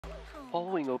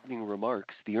Following opening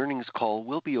remarks, the earnings call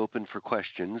will be open for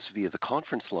questions via the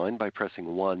conference line by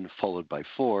pressing 1 followed by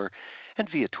 4, and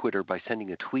via Twitter by sending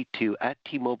a tweet to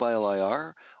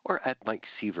 @TMobileIR or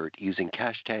 @MikeSievert using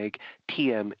hashtag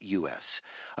TMUS.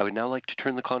 I would now like to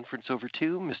turn the conference over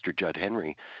to Mr. Judd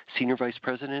Henry, Senior Vice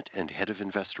President and Head of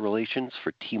Investor Relations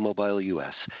for T-Mobile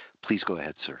US. Please go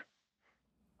ahead, sir.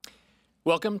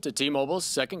 Welcome to T-Mobile's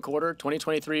second quarter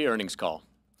 2023 earnings call.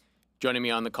 Joining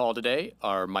me on the call today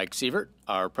are Mike Sievert,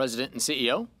 our President and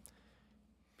CEO,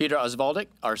 Peter Osvaldik,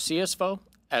 our CFO,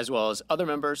 as well as other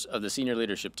members of the senior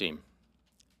leadership team.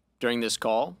 During this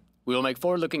call, we will make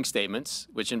forward-looking statements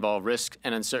which involve risks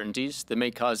and uncertainties that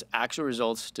may cause actual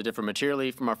results to differ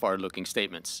materially from our forward-looking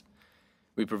statements.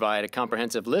 We provide a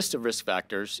comprehensive list of risk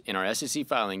factors in our SEC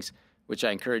filings, which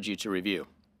I encourage you to review.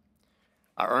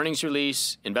 Our earnings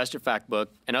release, investor fact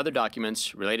book, and other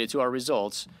documents related to our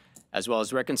results, as well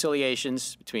as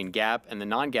reconciliations between GAAP and the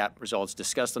non-GAAP results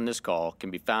discussed on this call,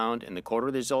 can be found in the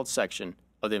quarterly results section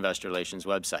of the Investor Relations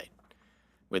website.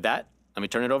 With that, let me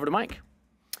turn it over to Mike.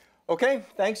 Okay,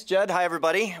 thanks, Judd. Hi,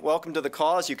 everybody. Welcome to the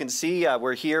call. As you can see,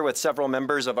 we're here with several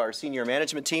members of our senior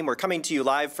management team. We're coming to you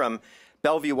live from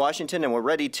Bellevue, Washington, and we're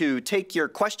ready to take your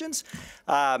questions.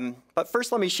 But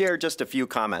first, let me share just a few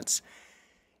comments.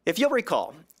 If you'll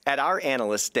recall, at our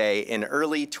Analyst Day in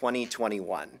early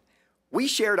 2021, we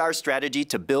shared our strategy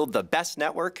to build the best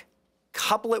network,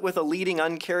 couple it with a leading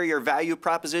Un-carrier value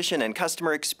proposition and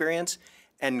customer experience,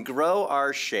 and grow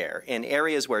our share in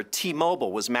areas where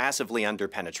T-Mobile was massively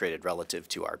underpenetrated relative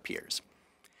to our peers.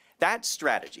 That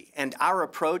strategy and our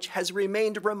approach has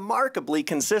remained remarkably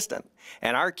consistent,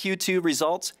 and our Q2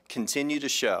 results continue to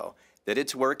show that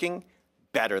it's working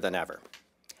better than ever.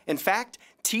 In fact,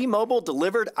 T-Mobile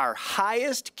delivered our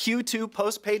highest Q2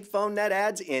 postpaid phone net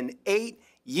adds in 8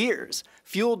 years,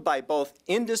 fueled by both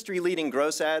industry-leading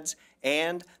gross adds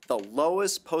and the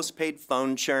lowest postpaid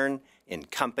phone churn in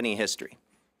company history.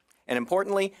 And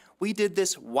importantly, we did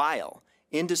this while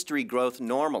industry growth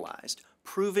normalized,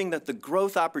 proving that the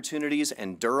growth opportunities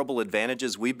and durable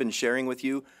advantages we've been sharing with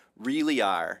you really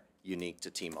are unique to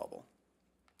T-Mobile.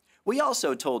 We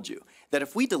also told you that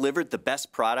if we delivered the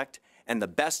best product and the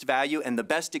best value and the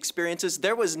best experiences,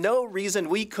 there was no reason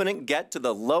we couldn't get to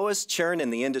the lowest churn in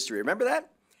the industry. Remember that?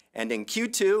 And in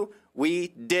Q2, we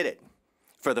did it.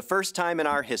 For the first time in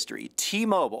our history,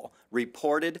 T-Mobile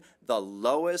reported the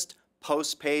lowest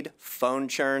postpaid phone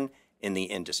churn in the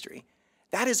industry.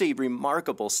 That is a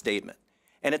remarkable statement,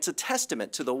 and it's a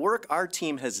testament to the work our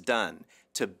team has done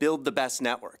to build the best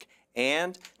network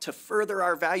and to further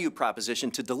our value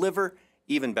proposition to deliver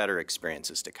even better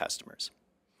experiences to customers.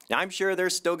 Now, I'm sure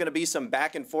there's still going to be some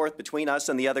back and forth between us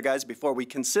and the other guys before we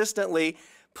consistently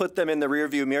put them in the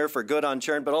rearview mirror for good on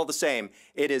churn, but all the same,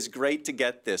 it is great to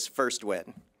get this first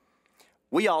win.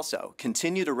 We also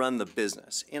continue to run the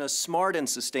business in a smart and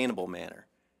sustainable manner,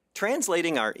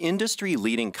 translating our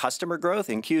industry-leading customer growth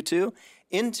in Q2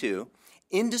 into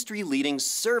industry-leading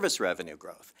service revenue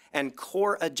growth and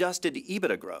core adjusted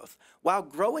EBITDA growth, while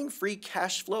growing free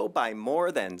cash flow by more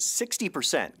than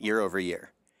 60% year over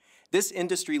year. This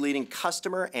industry-leading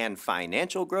customer and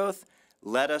financial growth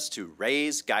led us to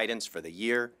raise guidance for the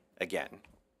year again.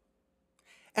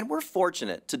 And we're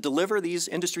fortunate to deliver these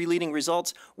industry-leading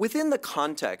results within the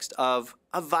context of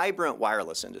a vibrant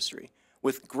wireless industry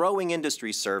with growing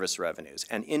industry service revenues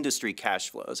and industry cash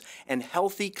flows and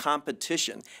healthy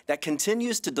competition that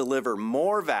continues to deliver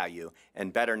more value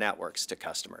and better networks to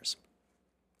customers.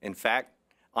 In fact,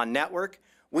 on network,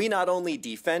 we not only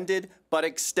defended, but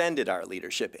extended our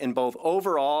leadership in both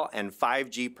overall and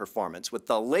 5G performance, with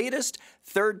the latest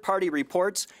third-party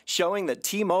reports showing that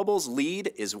T-Mobile's lead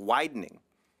is widening.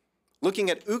 Looking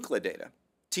at Ookla data,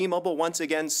 T-Mobile once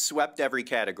again swept every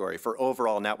category for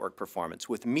overall network performance,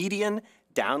 with median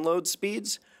download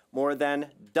speeds more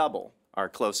than double our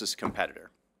closest competitor.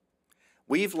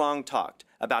 We've long talked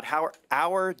about how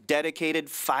our dedicated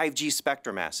 5G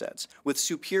spectrum assets with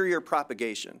superior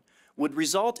propagation would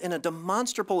result in a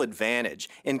demonstrable advantage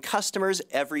in customers'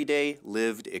 everyday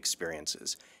lived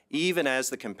experiences, even as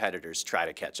the competitors try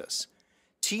to catch us.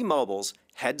 T-Mobile's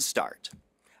head start,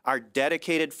 our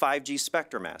dedicated 5G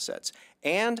spectrum assets,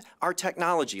 and our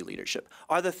technology leadership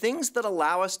are the things that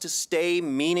allow us to stay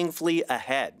meaningfully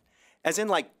ahead, as in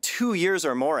like 2 years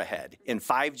or more ahead in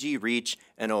 5G reach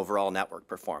and overall network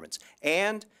performance,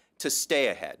 and to stay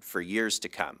ahead for years to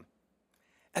come.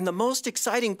 And the most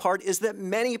exciting part is that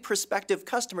many prospective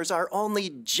customers are only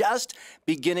just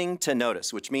beginning to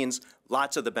notice, which means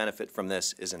lots of the benefit from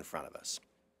this is in front of us.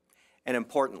 And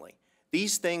importantly,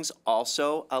 these things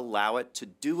also allow it to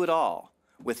do it all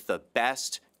with the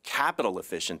best capital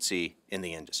efficiency in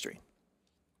the industry.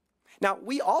 Now,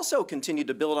 we also continue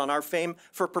to build on our fame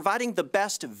for providing the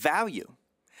best value.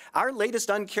 Our latest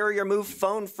Un-carrier move,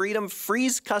 Phone Freedom,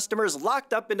 frees customers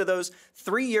locked up into those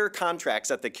 3-year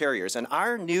contracts at the carriers. And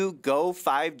our new Go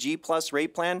 5G Plus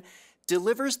rate plan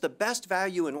delivers the best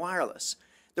value in wireless.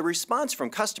 The response from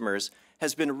customers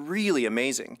has been really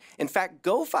amazing. In fact,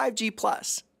 Go 5G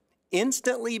Plus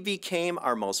instantly became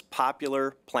our most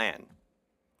popular plan.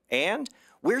 And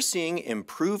we're seeing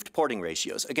improved porting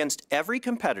ratios against every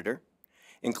competitor,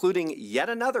 including yet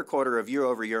another quarter of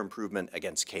year-over-year improvement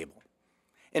against cable.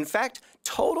 In fact,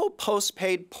 total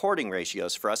postpaid porting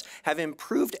ratios for us have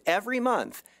improved every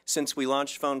month since we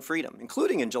launched Phone Freedom,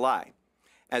 including in July,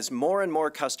 as more and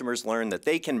more customers learn that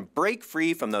they can break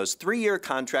free from those 3-year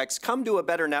contracts, come to a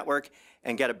better network,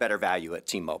 and get a better value at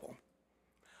T-Mobile.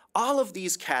 All of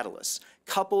these catalysts,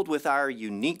 coupled with our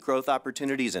unique growth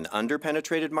opportunities in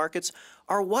underpenetrated markets,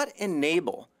 are what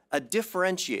enable a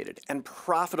differentiated and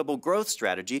profitable growth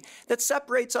strategy that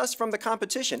separates us from the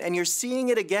competition, and you're seeing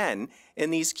it again in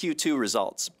these Q2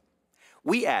 results.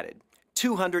 We added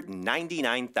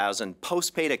 299,000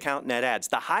 postpaid account net adds,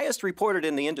 the highest reported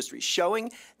in the industry,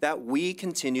 showing that we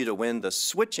continue to win the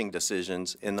switching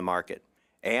decisions in the market.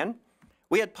 And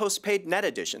we had postpaid net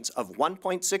additions of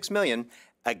 1.6 million,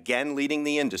 again leading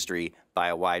the industry by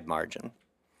a wide margin.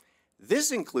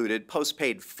 This included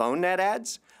postpaid phone net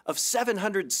adds of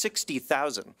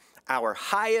 760,000, our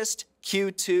highest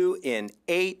Q2 in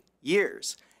 8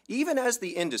 years, even as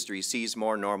the industry sees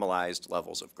more normalized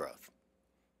levels of growth.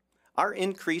 Our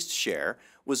increased share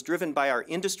was driven by our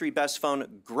industry-best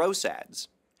phone gross adds,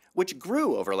 which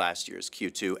grew over last year's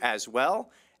Q2, as well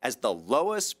as the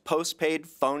lowest postpaid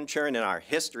phone churn in our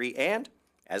history, and,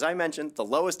 as I mentioned, the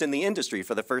lowest in the industry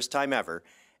for the first time ever,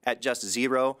 at just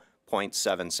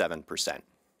 0.77%.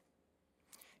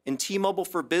 In T-Mobile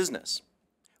for Business,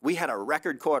 we had a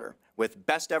record quarter with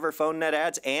best ever phone net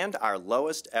adds and our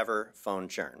lowest ever phone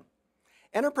churn.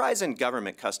 Enterprise and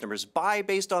government customers buy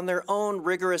based on their own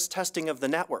rigorous testing of the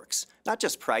networks, not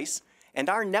just price, and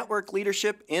our network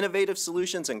leadership, innovative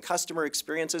solutions, and customer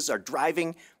experiences are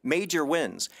driving major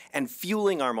wins and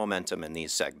fueling our momentum in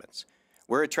these segments.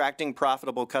 We're attracting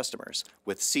profitable customers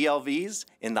with CLVs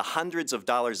in the hundreds of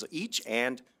dollars each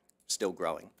and still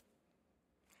growing.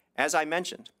 As I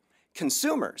mentioned,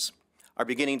 consumers are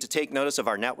beginning to take notice of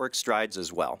our network strides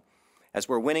as well, as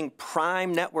we're winning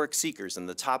prime network seekers in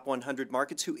the top 100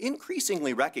 markets who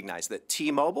increasingly recognize that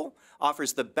T-Mobile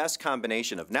offers the best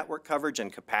combination of network coverage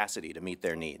and capacity to meet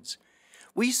their needs.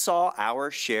 We saw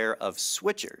our share of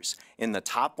switchers in the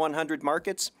top 100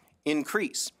 markets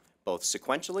increase, both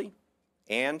sequentially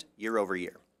and year over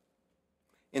year.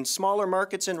 In smaller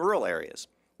markets in rural areas,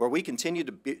 where we continue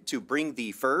to bring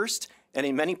the first, and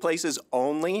in many places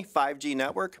only, 5G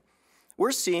network,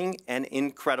 we're seeing an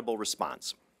incredible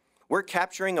response. We're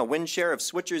capturing a win share of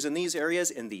switchers in these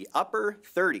areas in the upper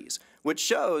 30s, which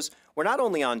shows we're not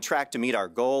only on track to meet our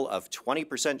goal of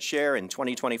 20% share in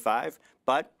 2025,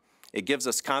 but it gives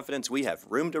us confidence we have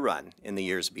room to run in the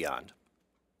years beyond.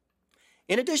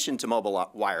 In addition to mobile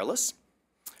wireless,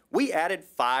 we added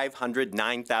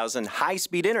 509,000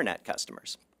 high-speed internet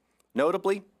customers.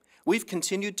 Notably, we've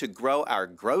continued to grow our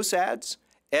gross adds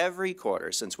every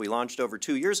quarter since we launched over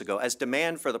 2 years ago as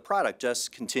demand for the product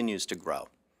just continues to grow.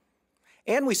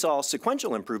 And we saw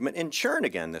sequential improvement in churn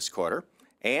again this quarter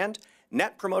and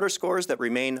net promoter scores that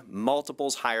remain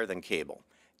multiples higher than cable,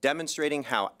 demonstrating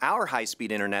how our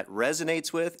high-speed internet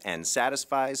resonates with and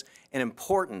satisfies an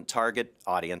important target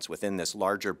audience within this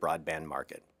larger broadband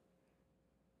market.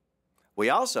 We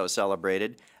also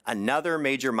celebrated another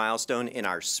major milestone in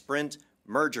our Sprint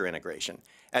merger integration,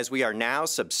 as we are now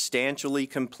substantially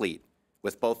complete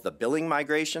with both the billing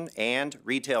migration and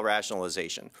retail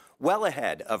rationalization, well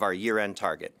ahead of our year-end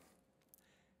target.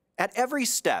 At every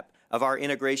step of our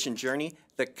integration journey,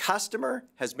 the customer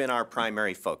has been our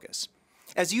primary focus.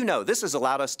 As you know, this has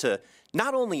allowed us to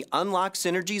not only unlock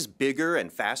synergies bigger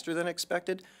and faster than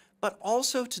expected, but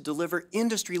also to deliver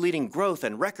industry-leading growth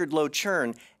and record low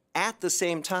churn at the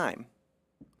same time.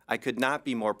 I could not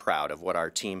be more proud of what our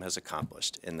team has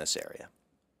accomplished in this area.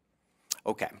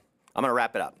 Okay, I'm gonna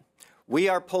wrap it up. We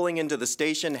are pulling into the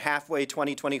station halfway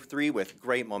 2023 with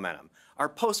great momentum. Our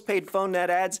postpaid phone net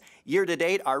adds year to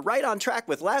date are right on track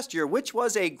with last year, which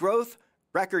was a growth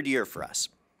record year for us.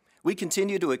 We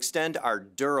continue to extend our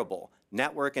durable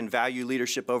network and value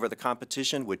leadership over the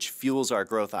competition, which fuels our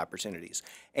growth opportunities.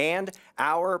 And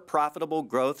our profitable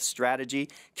growth strategy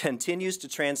continues to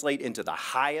translate into the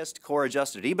highest core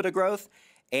adjusted EBITDA growth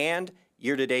and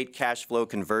year-to-date cash flow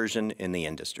conversion in the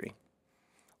industry.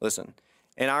 Listen,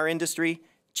 in our industry,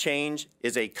 change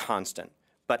is a constant,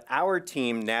 but our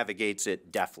team navigates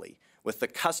it deftly with the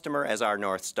customer as our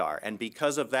North Star. And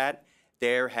because of that,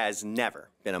 there has never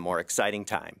been a more exciting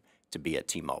time to be at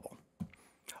T-Mobile.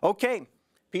 Okay,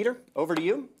 Peter, over to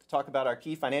you to talk about our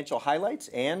key financial highlights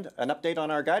and an update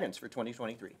on our guidance for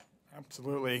 2023.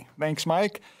 Absolutely. Thanks,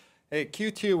 Mike. Hey,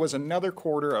 Q2 was another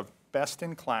quarter of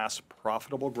best-in-class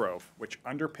profitable growth, which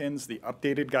underpins the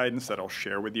updated guidance that I'll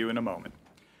share with you in a moment.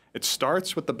 It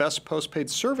starts with the best postpaid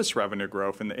service revenue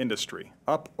growth in the industry,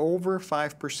 up over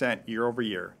 5% year over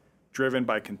year, driven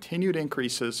by continued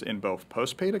increases in both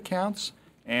postpaid accounts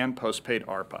and postpaid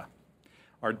ARPA.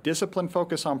 Our disciplined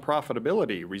focus on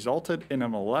profitability resulted in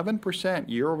an 11%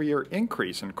 year-over-year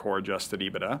increase in core adjusted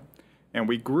EBITDA, and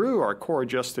we grew our core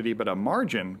adjusted EBITDA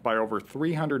margin by over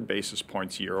 300 basis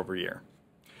points year over year.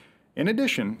 In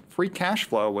addition, free cash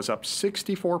flow was up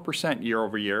 64% year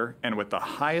over year and with the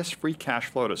highest free cash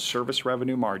flow to service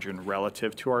revenue margin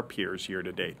relative to our peers year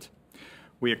to date.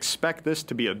 We expect this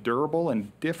to be a durable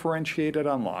and differentiated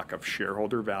unlock of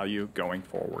shareholder value going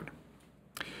forward.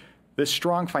 This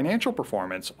strong financial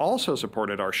performance also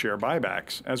supported our share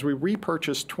buybacks as we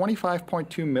repurchased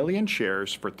 25.2 million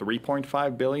shares for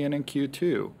 $3.5 billion in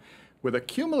Q2, with a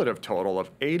cumulative total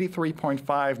of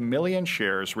 83.5 million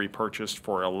shares repurchased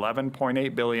for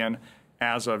 $11.8 billion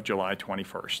as of July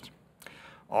 21st.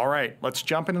 All right, let's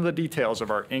jump into the details of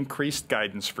our increased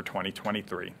guidance for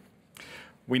 2023.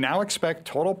 We now expect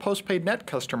total postpaid net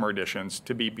customer additions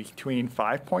to be between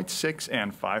 5.6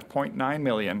 and 5.9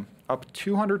 million, up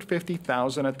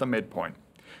 250,000 at the midpoint,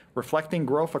 reflecting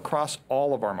growth across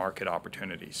all of our market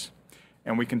opportunities.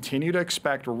 And we continue to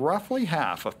expect roughly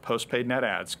half of postpaid net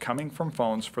adds coming from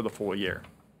phones for the full year.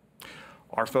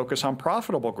 Our focus on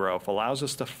profitable growth allows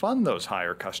us to fund those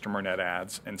higher customer net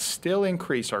adds and still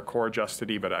increase our core adjusted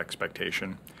EBITDA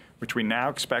expectation, which we now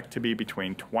expect to be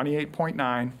between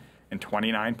 28.9 and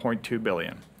 29.2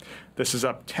 billion. This is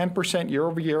up 10% year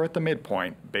over year at the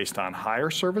midpoint based on higher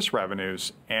service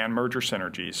revenues and merger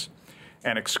synergies,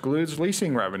 and excludes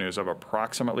leasing revenues of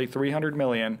approximately 300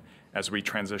 million as we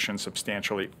transition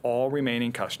substantially all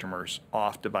remaining customers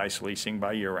off device leasing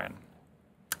by year end.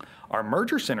 Our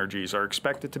merger synergies are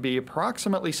expected to be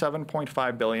approximately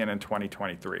 7.5 billion in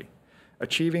 2023,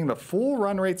 achieving the full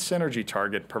run rate synergy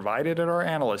target provided at our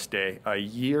Analyst Day a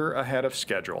year ahead of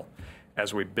schedule,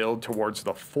 as we build towards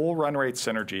the full run rate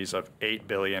synergies of 8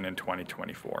 billion in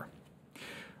 2024.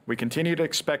 We continue to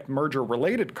expect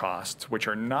merger-related costs, which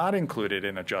are not included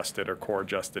in adjusted or core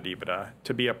adjusted EBITDA,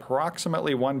 to be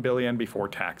approximately 1 billion before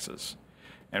taxes.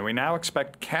 And we now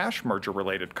expect cash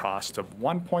merger-related costs of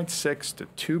 $1.6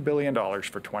 to $2 billion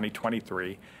for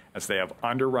 2023, as they have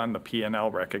underrun the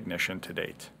P&L recognition to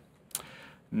date.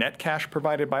 Net cash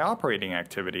provided by operating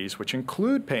activities, which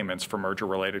include payments for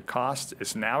merger-related costs,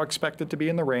 is now expected to be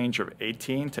in the range of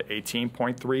 18 to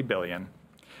 18.3 billion,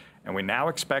 and we now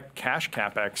expect cash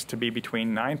capex to be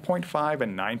between 9.5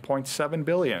 and 9.7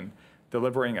 billion,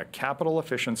 delivering a capital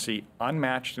efficiency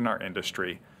unmatched in our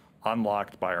industry,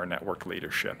 unlocked by our network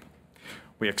leadership.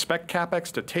 We expect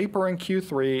capex to taper in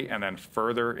Q3 and then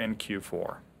further in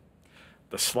Q4.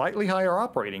 The slightly higher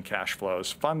operating cash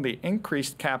flows fund the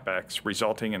increased capex,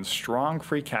 resulting in strong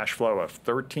free cash flow of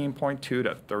 13.2 to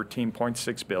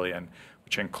 13.6 billion,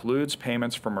 which includes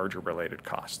payments for merger-related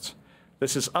costs.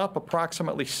 This is up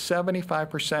approximately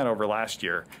 75% over last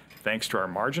year, thanks to our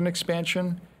margin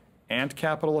expansion and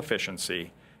capital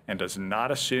efficiency, and does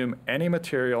not assume any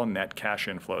material net cash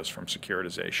inflows from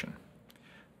securitization.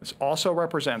 This also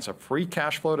represents a free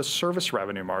cash flow to service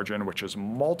revenue margin, which is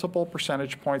multiple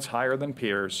percentage points higher than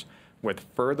peers, with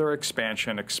further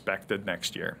expansion expected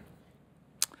next year.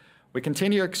 We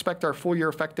continue to expect our full-year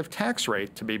effective tax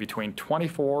rate to be between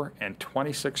 24 and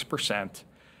 26%.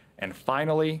 And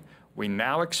finally, we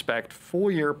now expect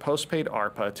full-year postpaid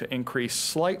ARPA to increase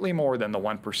slightly more than the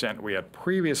 1% we had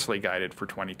previously guided for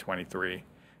 2023,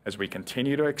 as we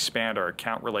continue to expand our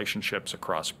account relationships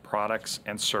across products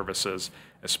and services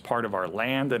as part of our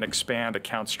land and expand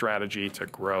account strategy to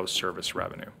grow service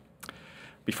revenue.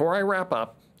 Before I wrap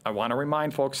up, I want to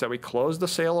remind folks that we closed the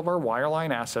sale of our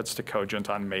wireline assets to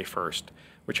Cogent on May 1st,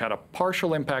 which had a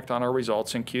partial impact on our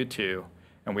results in Q2,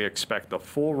 and we expect the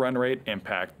full run rate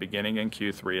impact beginning in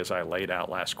Q3 as I laid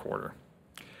out last quarter.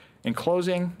 In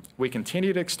closing, we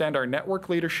continue to extend our network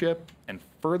leadership and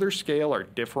further scale our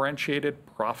differentiated,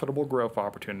 profitable growth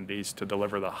opportunities to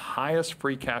deliver the highest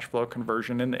free cash flow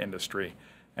conversion in the industry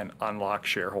and unlock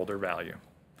shareholder value.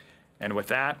 And with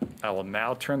that, I will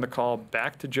now turn the call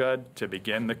back to Judd to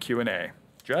begin the Q&A.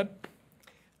 Judd?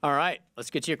 All right,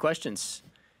 let's get to your questions.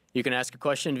 You can ask a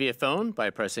question via phone by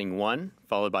pressing 1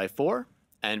 followed by 4,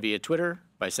 and via Twitter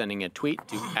by sending a tweet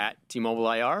to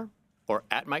 @TMobileIR or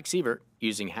 @MikeSievert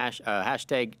using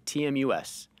hashtag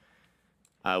TMUS.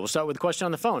 We'll start with a question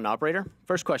on the phone. Operator,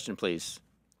 first question, please.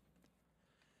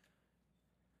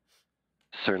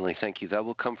 Certainly, thank you. That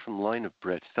will come from the line of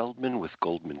Brett Feldman with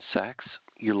Goldman Sachs.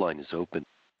 Your line is open.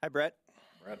 Hi, Brett.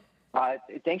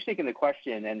 Thanks for taking the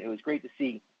question, and it was great to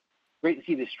see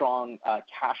the strong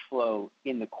cash flow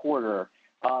in the quarter.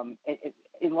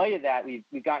 In light of that, we've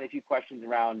gotten a few questions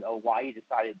around why you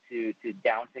decided to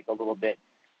downtick a little bit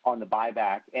on the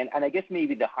buyback, and I guess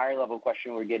maybe the higher level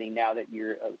question we're getting now that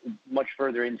you're much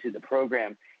further into the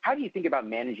program. How do you think about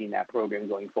managing that program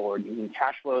going forward? I mean,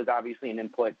 cash flow is obviously an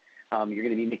input. You're going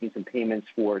to be making some payments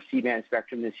for C-band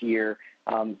spectrum this year.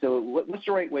 So what's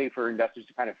the right way for investors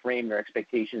to kind of frame their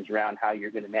expectations around how you're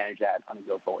going to manage that on a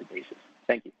go-forward basis?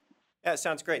 Thank you. Yeah,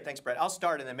 sounds great. Thanks, Brett. I'll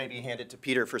start and then maybe hand it to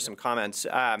Peter for some comments.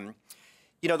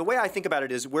 You know, the way I think about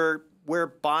it is we're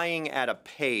buying at a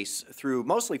pace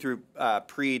mostly through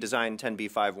pre-designed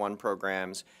 10b5-1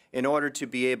 programs in order to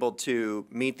be able to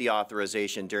meet the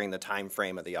authorization during the time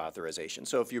frame of the authorization.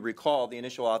 So if you recall, the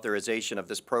initial authorization of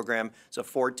this program is a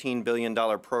 $14 billion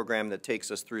program that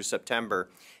takes us through September.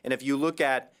 And if you look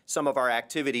at some of our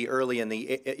activity early in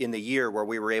the year where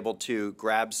we were able to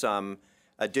grab some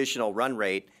additional run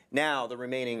rate, now the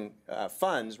remaining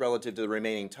funds relative to the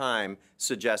remaining time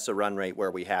suggests a run rate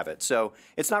where we have it. So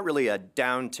it's not really a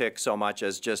downtick so much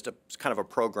as just a kind of a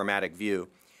programmatic view.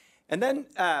 And then,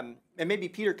 and maybe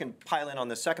Peter can pile in on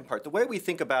the second part, the way we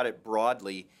think about it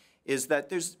broadly is that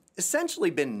there's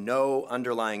essentially been no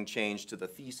underlying change to the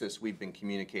thesis we've been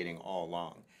communicating all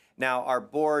along. Now, our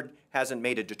board hasn't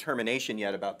made a determination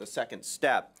yet about the second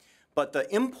step, but the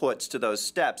inputs to those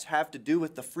steps have to do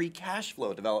with the free cash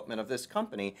flow development of this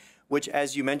company, which,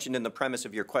 as you mentioned in the premise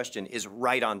of your question, is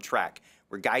right on track.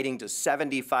 We're guiding to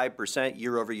 75%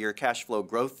 year-over-year cash flow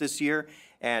growth this year.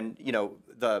 And, you know,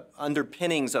 the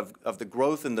underpinnings of the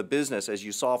growth in the business, as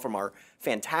you saw from our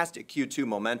fantastic Q2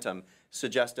 momentum,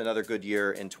 suggest another good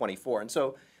year in 24. And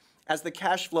so as the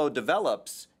cash flow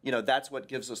develops, you know, that's what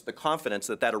gives us the confidence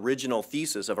that that original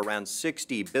thesis of around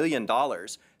 $60 billion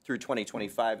through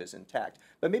 2025 is intact.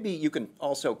 But maybe you can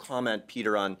also comment,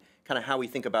 Peter, on kind of how we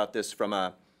think about this from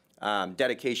a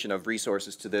dedication of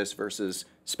resources to this versus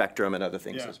spectrum and other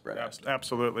things, as Brett asked.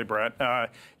 Absolutely, Brett.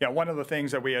 Yeah, one of the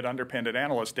things that we had underpinned at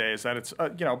Analyst Day is that it's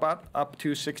you know, about up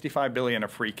to $65 billion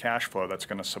of free cash flow that's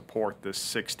going to support this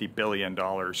 $60 billion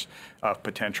of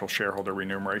potential shareholder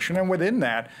remuneration. And within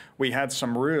that, we had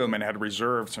some room and had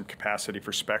reserved some capacity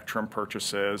for spectrum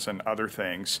purchases and other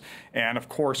things. And of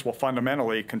course, we'll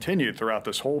fundamentally continue throughout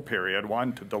this whole period,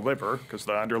 one, to deliver, because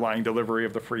the underlying delivery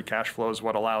of the free cash flow is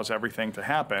what allows everything to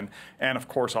happen. And of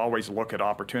course, always look at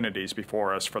opportunities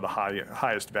before us for the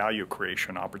highest value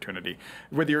creation opportunity.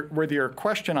 With your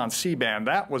question on C-band,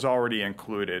 that was already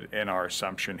included in our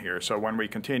assumption here. So when we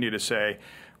continue to say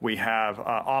we have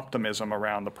optimism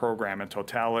around the program in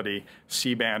totality,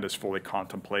 C-band is fully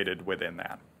contemplated within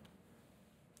that.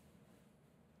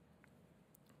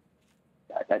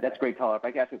 That's great, color. If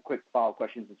I can ask a quick follow-up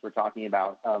question since we're talking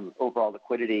about overall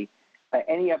liquidity.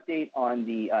 Any update on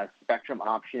the spectrum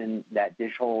option that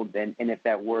Dish holds, and if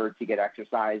that were to get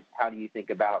exercised, how do you think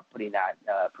about putting that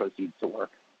proceeds to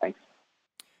work? Thanks.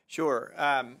 Sure.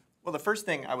 Well, the first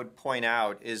thing I would point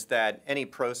out is that any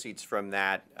proceeds from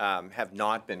that have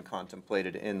not been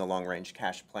contemplated in the long-range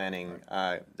cash planning.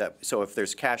 So if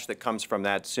there's cash that comes from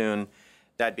that soon,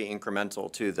 that'd be incremental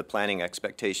to the planning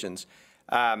expectations.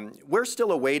 We're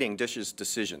still awaiting Dish's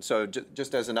decision. So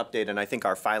just as an update, and I think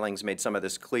our filings made some of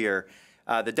this clear,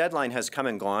 the deadline has come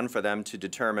and gone for them to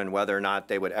determine whether or not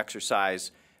they would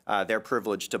exercise their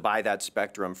privilege to buy that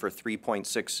spectrum for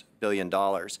 $3.6 billion.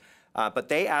 But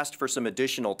they asked for some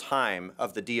additional time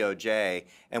of the DOJ,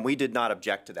 and we did not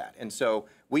object to that. And so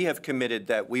we have committed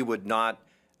that we would not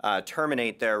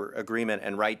terminate their agreement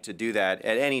and right to do that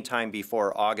at any time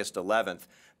before August 11th.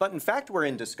 But in fact, we're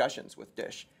in discussions with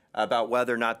Dish about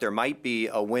whether or not there might be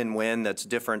a win-win that's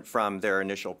different from their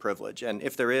initial privilege. And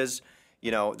if there is,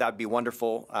 you know, that'd be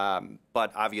wonderful.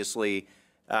 But obviously,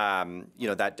 you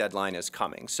know, that deadline is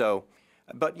coming. So,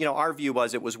 but, you know, our view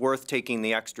was it was worth taking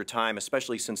the extra time,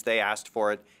 especially since they asked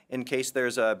for it, in case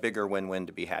there's a bigger win-win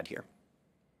to be had here.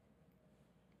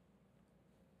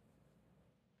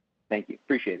 Thank you.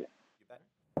 Appreciate it. You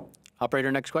bet.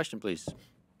 Operator, next question, please.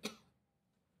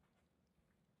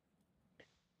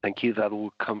 Thank you. That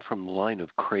will come from the line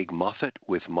of Craig Moffett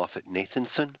with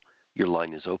MoffettNathanson. Your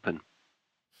line is open.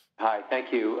 Hi,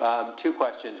 thank you. Two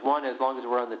questions. One, as long as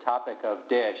we're on the topic of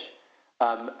Dish,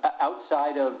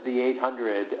 outside of the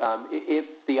 800, if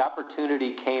the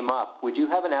opportunity came up, would you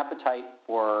have an appetite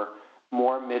for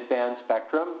more mid-band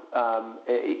spectrum,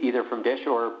 either from Dish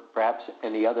or perhaps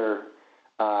any other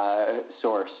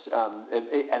source, and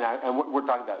we're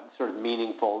talking about sort of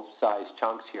meaningful size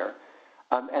chunks here.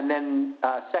 And then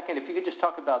second, if you could just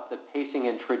talk about the pacing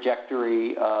and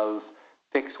trajectory of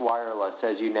fixed wireless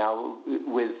as you now,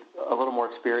 with a little more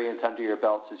experience under your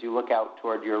belts, as you look out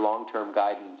toward your long-term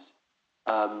guidance.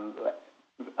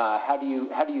 How do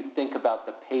you think about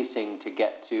the pacing to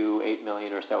get to 8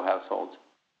 million or so households?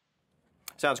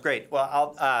 Sounds great.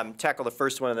 Well, I'll tackle the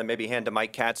first one and then maybe hand to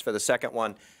Mike Katz for the second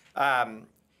one.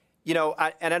 You know,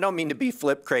 and I don't mean to be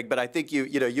flip, Craig, but I think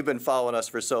you've been following us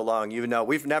for so long. You know,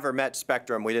 we've never met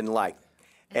Spectrum we didn't like,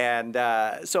 and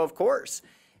so of course.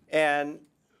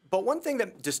 But one thing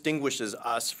that distinguishes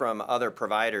us from other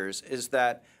providers is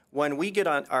that when we get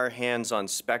our hands on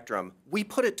Spectrum, we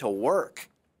put it to work,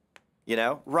 you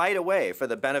know, right away for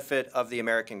the benefit of the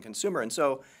American consumer. And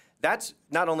so that's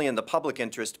not only in the public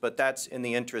interest, but that's in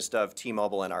the interest of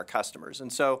T-Mobile and our customers.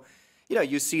 And so, you know,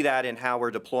 you see that in how we're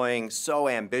deploying so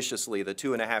ambitiously the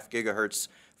 2.5 gigahertz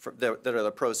that are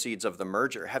the proceeds of the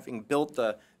merger, having built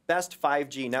the best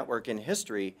 5G network in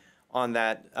history on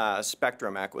that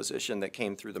Spectrum acquisition that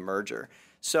came through the merger.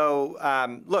 So,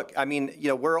 look, I mean, you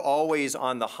know, we're always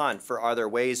on the hunt for other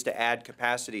ways to add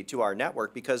capacity to our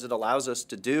network because it allows us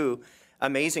to do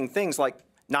amazing things like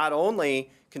not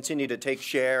only continue to take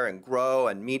share and grow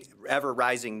and meet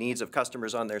ever-rising needs of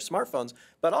customers on their smartphones,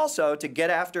 but also to get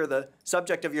after the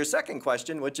subject of your second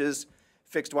question, which is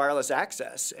fixed wireless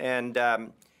access. And,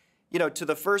 you know, to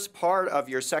the first part of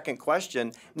your second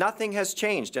question, nothing has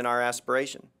changed in our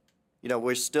aspiration. You know,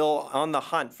 we're still on the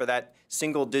hunt for that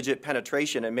single-digit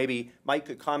penetration, and maybe Mike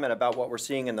could comment about what we're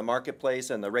seeing in the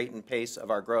marketplace and the rate and pace of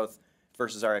our growth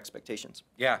versus our expectations.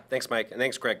 Yeah, thanks, Mike, and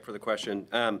thanks, Craig, for the question.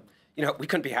 You know, we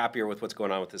couldn't be happier with what's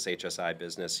going on with this HSI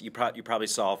business. You probably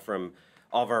saw from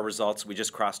all of our results, we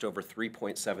just crossed over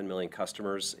 3.7 million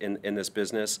customers in this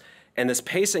business. And this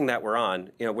pacing that we're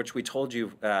on, you know, which we told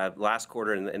you last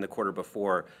quarter and in the quarter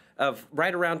before, of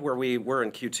right around where we were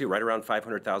in Q2, right around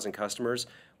 500,000 customers,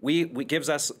 we gives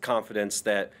us confidence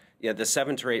that, you know, the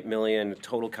 7 to 8 million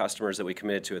total customers that we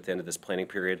committed to at the end of this planning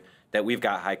period, that we've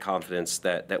got high confidence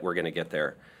that we're going to get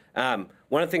there.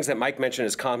 One of the things that Mike mentioned in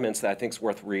his comments that I think is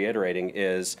worth reiterating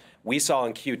is we saw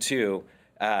in Q2,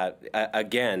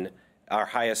 again, our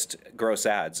highest gross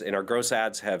adds. And our gross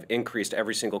adds have increased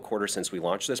every single quarter since we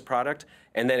launched this product.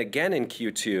 And then again in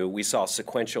Q2, we saw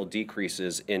sequential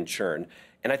decreases in churn.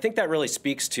 And I think that really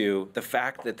speaks to the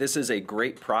fact that this is a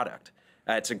great product.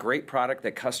 It's a great product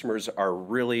that customers are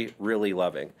really, really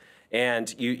loving.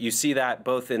 And you see that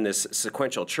both in this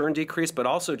sequential churn decrease, but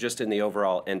also just in the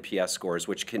overall NPS scores,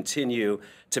 which continue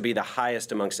to be the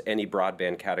highest amongst any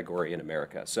broadband category in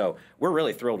America. So we're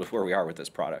really thrilled with where we are with this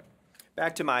product.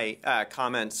 Back to my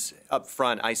comments up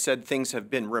front, I said things have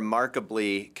been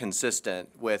remarkably consistent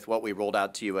with what we rolled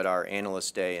out to you at our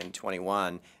Analyst Day in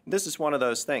 21. This is one of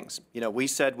those things. You know, we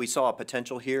said we saw a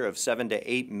potential here of 7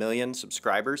 to 8 million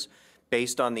subscribers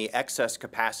based on the excess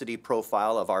capacity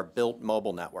profile of our built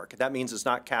mobile network. That means it's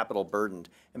not capital burdened,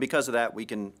 and because of that, we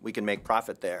can make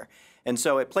profit there. And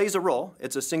so it plays a role.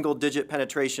 It's a single-digit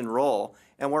penetration role,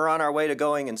 and we're on our way to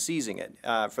going and seizing it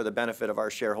for the benefit of our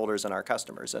shareholders and our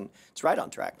customers, and it's right on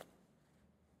track.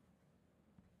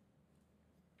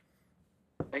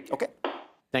 Thank you. Okay.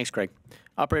 Thanks, Craig.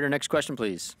 Operator, next question,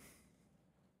 please.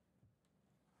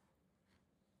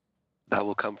 That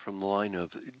will come from the line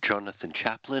of Jonathan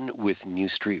Chaplin with New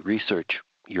Street Research.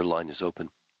 Your line is open.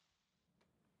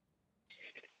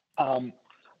 Thank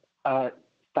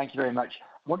you very much.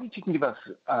 I wonder if you can give us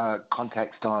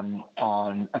context on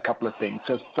a couple of things.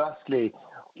 So firstly,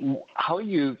 how are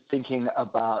you thinking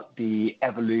about the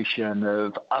evolution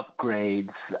of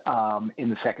upgrades in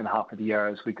the second half of the year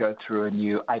as we go through a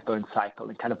new iPhone cycle?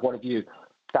 And kind of what have you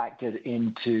factored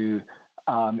into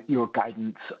your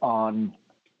guidance on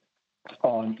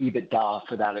EBITDA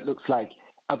for that? It looks like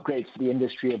upgrades for the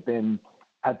industry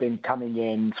have been coming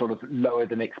in sort of lower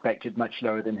than expected, much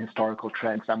lower than historical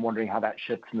trends. I'm wondering how that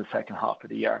shifts in the second half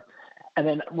of the year. And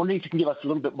then I'm wondering if you can give us a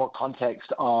little bit more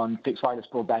context on fixed wireless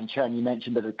broadband churn. You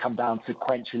mentioned that it had come down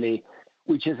sequentially,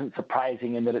 which isn't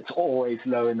surprising in that it's always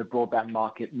low in the broadband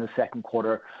market in the second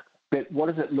quarter. But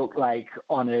what does it look like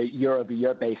on a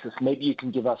year-over-year basis? Maybe you can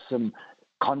give us some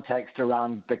context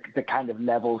around the kind of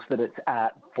levels that it's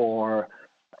at for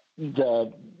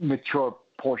the mature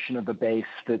portion of the base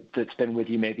that's been with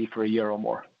you maybe for a year or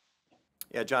more.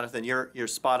 Yeah, Jonathan, you're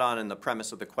spot on in the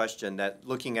premise of the question that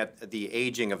looking at the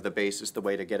aging of the base is the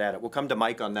way to get at it. We'll come to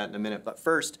Mike on that in a minute. But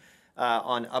first,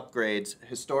 on upgrades,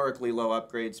 historically low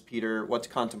upgrades, Peter, what's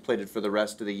contemplated for the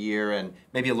rest of the year, and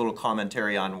maybe a little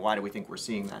commentary on why do we think we're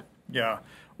seeing that? Yeah.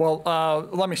 Well,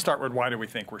 let me start with why do we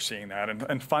think we're seeing that.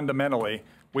 And fundamentally,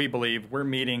 we believe we're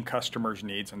meeting customers'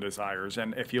 needs and desires.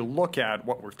 And if you look at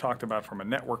what we've talked about from a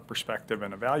network perspective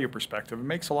and a value perspective, it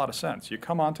makes a lot of sense. You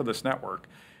come onto this network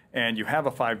and you have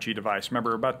a 5G device.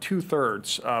 Remember, about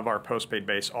 2/3 of our postpaid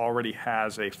base already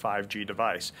has a 5G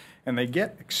device. And they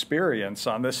get experience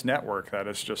on this network that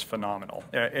is just phenomenal,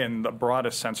 in the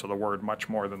broadest sense of the word, much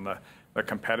more than the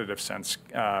competitive sense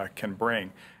can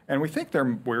bring. And we think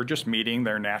we're just meeting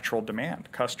their natural demand.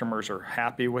 Customers are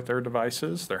happy with their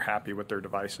devices. They're happy with their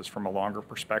devices from a longer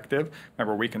perspective.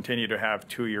 Remember, we continue to have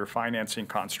 2-year financing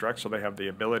constructs, so they have the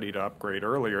ability to upgrade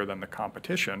earlier than the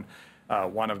competition.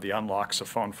 One of the unlocks of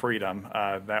phone freedom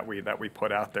that we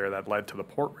put out there that led to the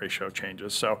port ratio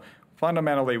changes. So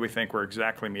fundamentally, we think we're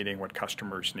exactly meeting what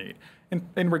customers need.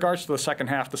 In regards to the second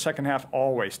half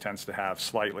always tends to have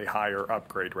slightly higher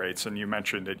upgrade rates. And you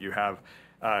mentioned it, you have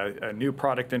a new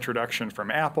product introduction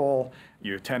from Apple.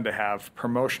 You tend to have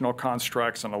promotional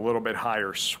constructs and a little bit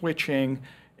higher switching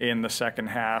in the second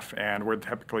half, and we're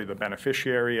typically the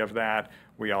beneficiary of that.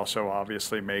 We also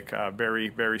obviously make very,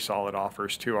 very solid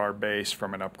offers to our base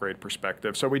from an upgrade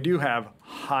perspective. So we do have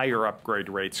higher upgrade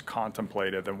rates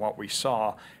contemplated than what we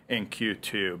saw in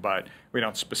Q2, but we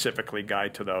don't specifically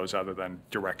guide to those other than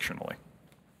directionally.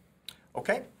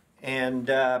 Okay. And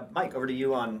Mike, over to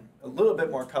you on a little bit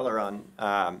more color on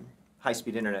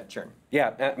high-speed internet churn.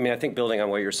 Yeah, I mean, I think building on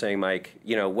what you're saying, Mike,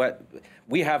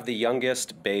 we have the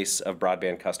youngest base of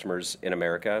broadband customers in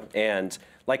America, and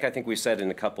like I think we've said in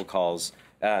a couple calls,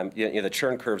 the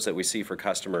churn curves that we see for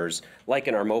customers, like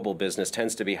in our mobile business,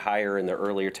 tends to be higher in the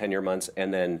earlier tenure months,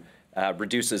 and then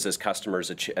reduces as customers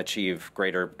achieve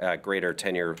greater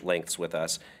tenure lengths with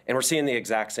us. And we're seeing the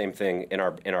exact same thing in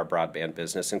our broadband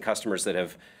business. And customers that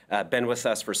have been with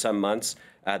us for some months,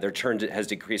 their churn has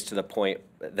decreased to the point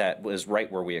that was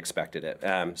right where we expected it.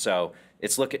 So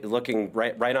it's looking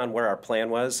right on where our plan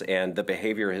was, and the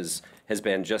behavior has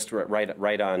been just right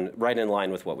in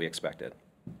line with what we expected.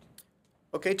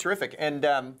 Okay, terrific.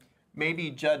 And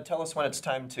maybe, Judd, tell us when it's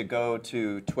time to go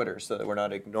to Twitter so that we're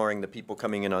not ignoring the people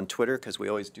coming in on Twitter, because we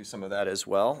always do some of that as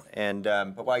well. And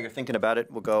but while you're thinking about it,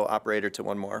 we'll go, operator, to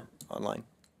one more online.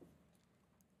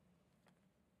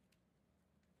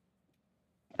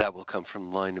 That will come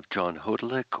from the line of John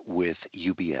Hodulik with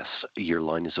UBS. Your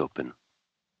line is open.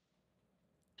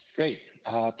 Great.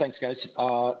 Thanks, guys.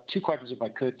 2 questions, if I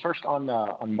could. First, on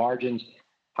margins,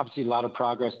 obviously a lot of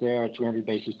progress there, 300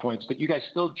 basis points, but you guys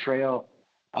still trail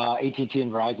AT&T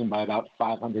and Verizon by about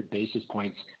 500 basis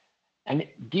points. And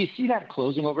do you see that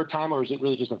closing over time, or is it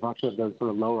really just a function of the sort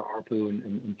of lower ARPU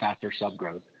and faster sub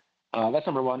growth? That's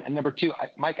number one. And number two,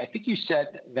 Mike, I think you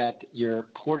said that your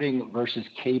porting versus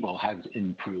cable has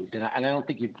improved, and I don't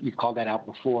think you've called that out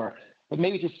before, but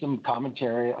maybe just some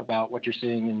commentary about what you're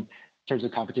seeing in terms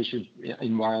of competition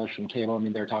in wireless from cable. I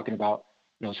mean, they're talking about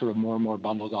sort of more and more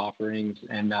bundled offerings,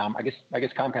 and I guess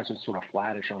Comcast was sort of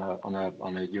flattish on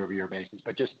a year-over-year basis,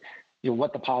 but just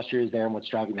what the posture is there and what's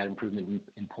driving that improvement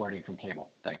in porting from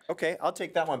cable. Thanks. Okay, I'll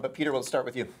take that one, but Peter, we'll start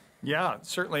with you. Yeah,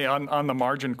 certainly on the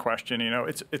margin question,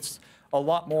 it's a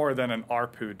lot more than an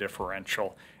ARPU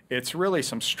differential. It's really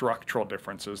some structural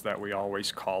differences that we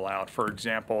always call out. For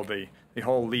example, the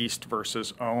whole leased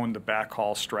versus owned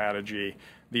backhaul strategy.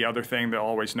 The other thing to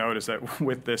always note is that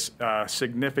with this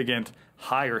significant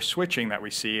higher switching that we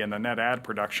see in the net ad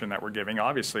production that we're giving,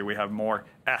 obviously we have more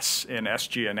S in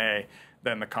SG&A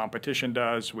than the competition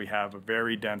does. We have a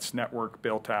very dense network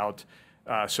built out.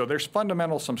 So there's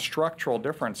some structural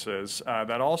differences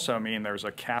that also mean there's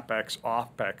a CapEx,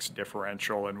 OpEx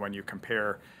differential, and when you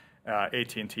compare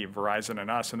AT&T, Verizon,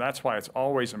 and us, and that's why it's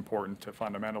always important to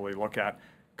fundamentally look at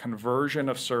conversion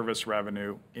of service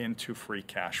revenue into free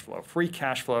cash flow. Free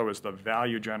cash flow is the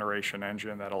value generation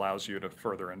engine that allows you to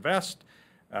further invest,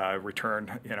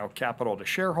 return capital to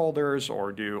shareholders,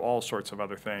 or do all sorts of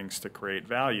other things to create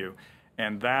value.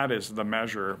 And that is the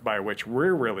measure by which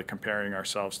we're really comparing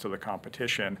ourselves to the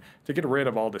competition to get rid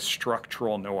of all this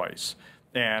structural noise.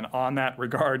 And on that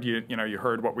regard, you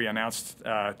heard what we announced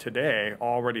today,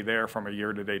 already there from a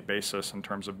year-to-date basis in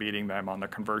terms of beating them on the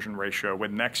conversion ratio,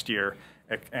 with next year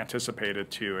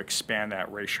anticipated to expand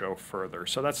that ratio further.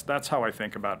 So that's how I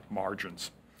think about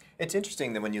margins. It's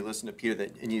interesting that when you listen to Peter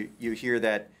and you hear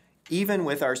that even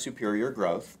with our superior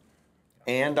growth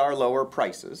and our lower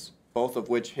prices, both of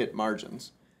which hit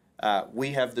margins, we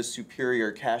have the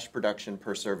superior cash production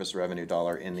per service revenue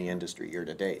dollar in the industry year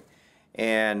to date.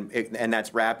 And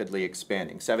that's rapidly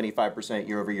expanding. 75%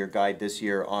 year-over-year guide this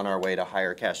year, on our way to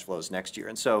higher cash flows next year.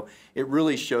 And so it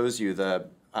really shows you the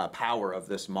power of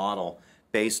this model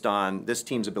based on this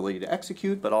team's ability to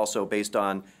execute, but also based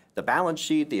on the balance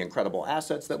sheet, the incredible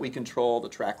assets that we control, the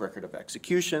track record of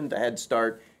execution, the head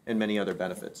start, and many other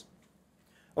benefits.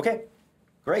 Okay,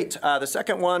 great. The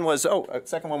second one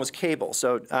was cable.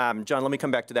 So, John, let me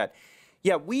come back to that.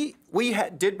 Yeah, we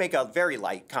did make a very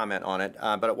light comment on it,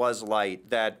 but it was light,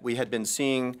 that we had been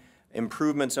seeing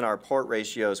improvements in our port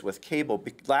ratios with cable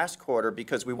last quarter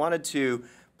because we wanted to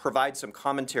provide some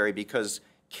commentary because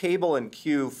cable in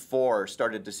Q4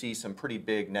 started to see some pretty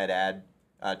big net add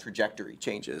trajectory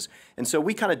changes. And so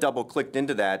we kind of double-clicked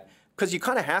into that because you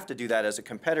kind of have to do that as a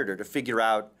competitor to figure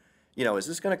out, you know, is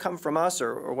this going to come from us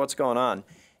or what's going on?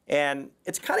 And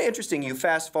it's kind of interesting. You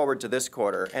fast forward to this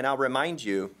quarter, and I'll remind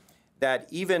you that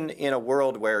even in a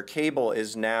world where cable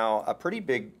is now a pretty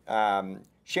big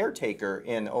share taker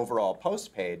in overall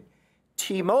postpaid,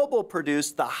 T-Mobile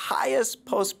produced the highest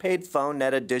postpaid phone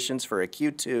net additions for a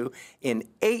Q2 in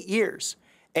 8 years.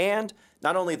 And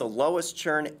not only the lowest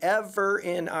churn ever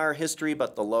in our history,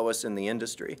 but the lowest in the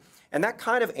industry. And that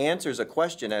kind of answers a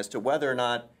question as to whether or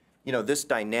not, you know, this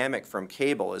dynamic from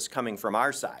cable is coming from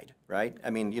our side, right? I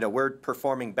mean, you know, we're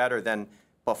performing better than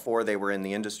before they were in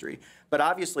the industry. But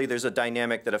obviously there's a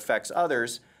dynamic that affects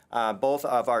others, both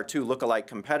of our two lookalike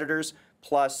competitors,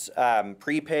 plus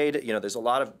prepaid. You know, there's a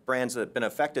lot of brands that have been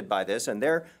affected by this, and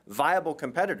they're viable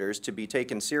competitors to be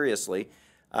taken seriously.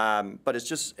 But it's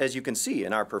just, as you can see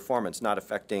in our performance, not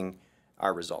affecting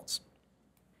our results.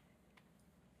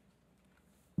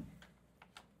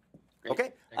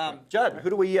 Okay, Judd, what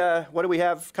do we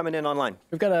have coming in online?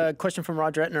 We've got a question from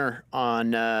Roger Etner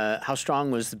on how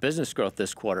strong was the business growth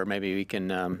this quarter. Maybe we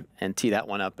can and tee that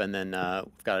one up, and then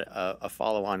we've got a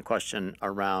follow-on question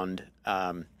around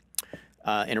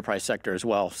enterprise sector as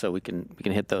well, so we can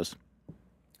hit those.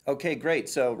 Okay, great.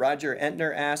 So Roger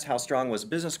Entner asked, how strong was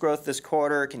business growth this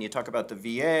quarter? Can you talk about the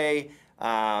VA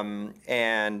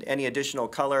and any additional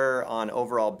color on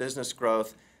overall business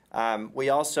growth? We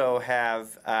also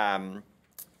have Chetan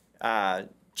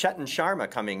Sharma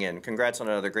coming in. Congrats on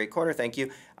another great quarter. Thank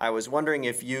you. I was wondering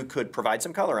if you could provide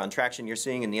some color on traction you're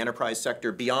seeing in the enterprise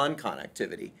sector beyond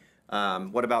connectivity.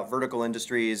 What about vertical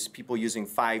industries, people using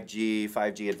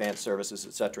 5G advanced services,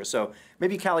 et cetera? So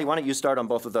maybe, Callie, why don't you start on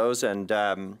both of those, and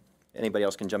anybody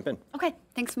else can jump in. Okay,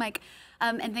 thanks, Mike.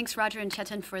 And thanks, Roger and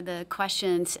Chetan, for the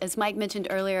questions. As Mike mentioned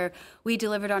earlier, we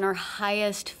delivered on our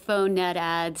highest phone net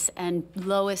adds and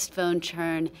lowest phone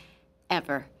churn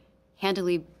ever,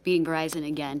 handily being Verizon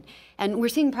again. And we're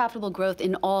seeing profitable growth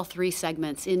in all three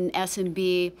segments. In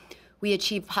SMB, we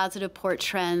achieved positive port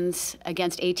trends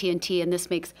against AT&T, and this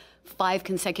makes 5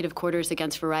 consecutive quarters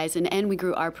against Verizon, and we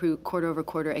grew ARPU quarter over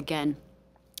quarter again.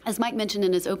 As Mike mentioned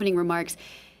in his opening remarks,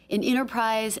 in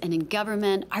enterprise and in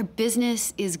government, our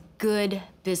business is good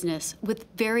business with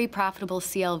very profitable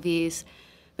CLVs,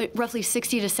 but roughly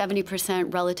 60 to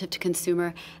 70% relative to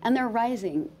consumer, and they're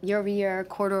rising year over year,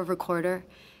 quarter over quarter.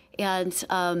 And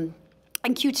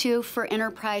in Q2 for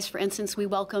enterprise, for instance, we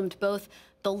welcomed both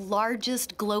the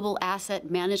largest global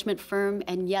asset management firm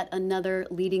and yet another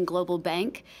leading global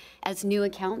bank as new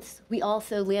accounts. We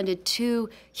also landed 2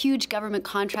 huge government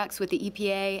contracts with the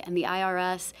EPA and the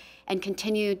IRS and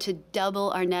continue to double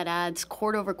our net adds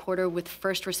quarter over quarter with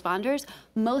first responders,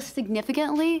 most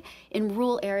significantly in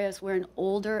rural areas where an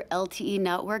older LTE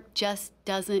network just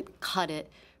doesn't cut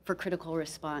it for critical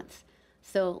response.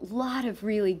 So a lot of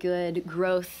really good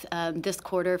growth this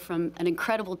quarter from an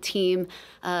incredible team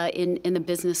in the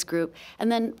business group. And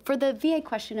then for the VA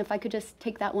question, if I could just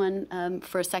take that one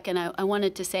for a second, I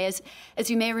wanted to say, as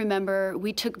you may remember,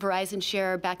 we took Verizon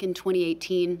share back in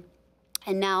 2018.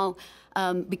 And now,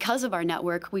 because of our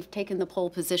network, we've taken the pole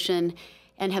position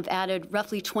and have added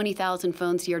roughly 20,000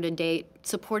 phones year to date,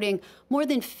 supporting more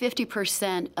than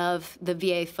 50% of the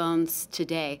VA phones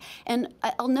today. And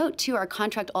I'll note, too, our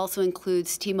contract also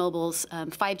includes T-Mobile's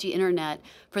 5G internet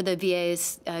for the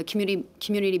VA's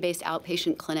community-based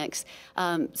outpatient clinics.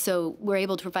 So we're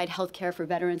able to provide health care for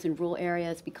veterans in rural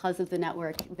areas because of the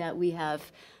network that we have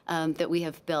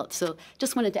built. So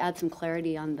just wanted to add some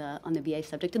clarity on the VA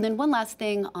subject. And then one last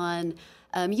thing on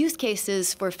use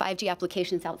cases for 5G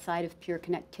applications outside of pure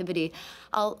connectivity.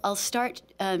 I'll start,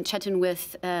 Chetan,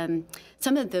 with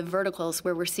some of the verticals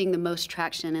where we're seeing the most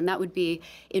traction, and that would be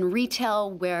in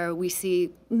retail, where we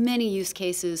see many use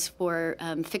cases for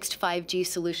fixed 5G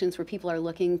solutions where people are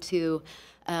looking to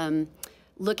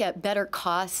look at better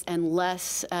costs and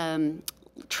less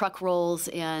truck rolls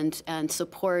and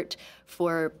support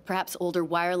for perhaps older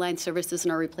wireline services,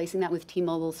 and are replacing that with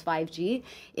T-Mobile's 5G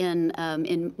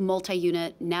in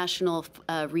multi-unit national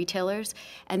retailers.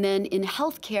 And then in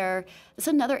healthcare, it's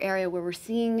another area where we're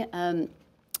seeing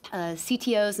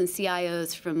CTOs and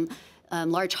CIOs from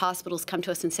large hospitals come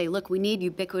to us and say, look, we need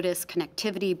ubiquitous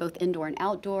connectivity, both indoor and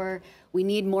outdoor. We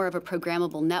need more of a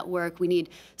programmable network. We need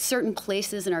certain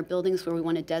places in our buildings where we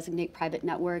want to designate private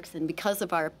networks. And because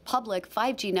of our public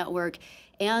 5G network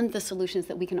and the solutions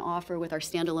that we can offer with our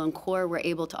standalone core, we're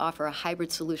able to offer a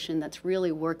hybrid solution that's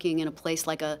really working in a place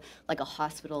like a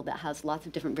hospital that has lots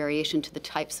of different variation to the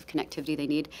types of connectivity they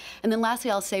need. And then lastly,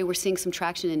 I'll say we're seeing some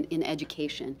traction in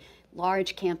education.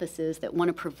 Large campuses that want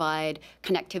to provide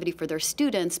connectivity for their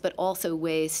students, but also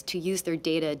ways to use their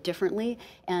data differently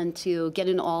and to get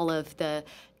in all of the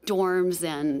dorms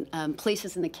and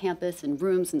places in the campus and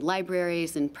rooms and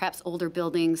libraries and perhaps older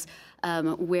buildings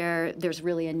where there's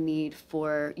really a need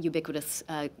for ubiquitous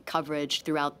coverage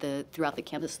throughout the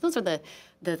campus. Those are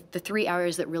the 3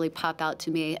 areas that really pop out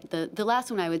to me. The last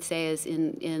one I would say is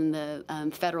in the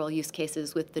federal use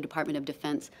cases with the Department of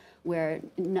Defense, where,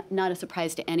 not a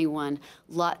surprise to anyone,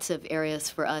 lots of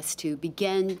areas for us to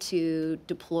begin to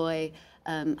deploy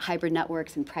hybrid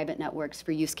networks and private networks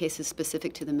for use cases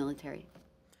specific to the military.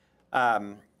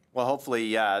 Well,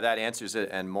 hopefully that answers it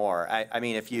and more. I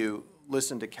mean, if you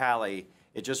listen to Callie,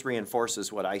 it just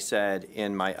reinforces what I said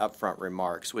in my upfront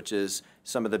remarks, which is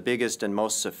some of the biggest and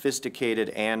most sophisticated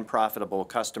and profitable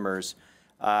customers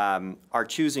are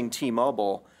choosing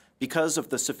T-Mobile because of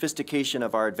the sophistication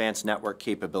of our advanced network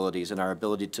capabilities and our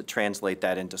ability to translate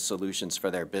that into solutions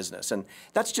for their business. And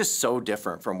that's just so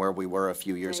different from where we were a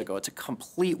few years ago. It's a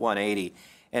complete 180,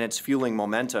 and it's fueling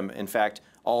momentum. In fact,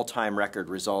 all-time record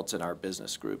results in our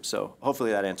business group. So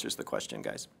hopefully that answers the question,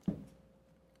 guys.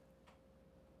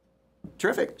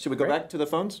 Terrific. Should we go back to the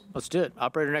phones? Let's do it.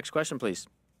 Operator, next question, please.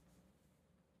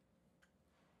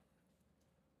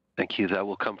 Thank you. That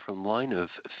will come from the line of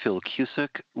Phil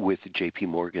Cusick with J.P.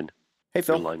 Morgan. Hey,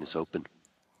 Phil. The line is open.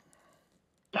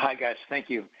 Hi, guys. Thank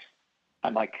you. Hi,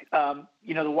 Mike.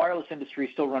 You know, the wireless industry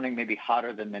is still running maybe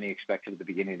hotter than many expected at the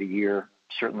beginning of the year.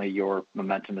 Certainly your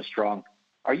momentum is strong.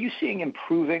 Are you seeing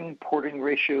improving porting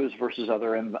ratios versus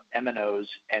other MNOs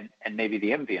and maybe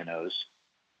the MVNOs?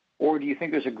 Or do you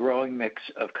think there's a growing mix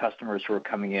of customers who are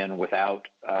coming in without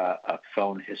a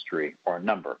phone history or a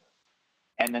number?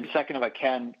 And then second, if I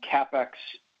can, CapEx,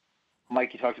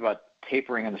 Mike, you talked about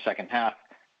tapering in the second half.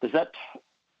 Does that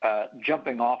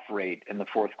jumping off rate in the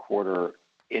fourth quarter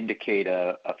indicate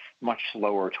a much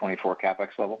slower 24 CapEx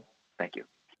level? Thank you.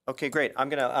 Okay, great. I'm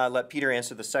going to let Peter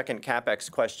answer the second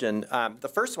CapEx question.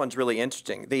 The first one's really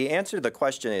interesting. The answer to the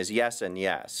question is yes and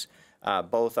yes.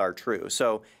 Both are true.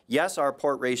 So yes, our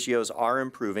port ratios are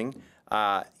improving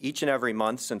each and every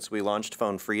month since we launched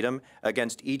Phone Freedom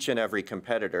against each and every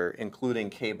competitor, including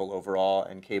cable overall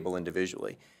and cable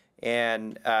individually.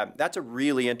 And that's a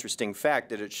really interesting fact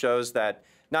that it shows that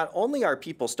not only are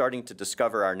people starting to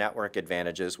discover our network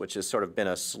advantages, which has sort of been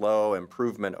a slow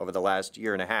improvement over the last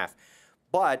year and a half,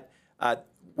 but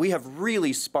we have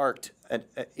really sparked an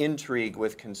intrigue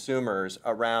with consumers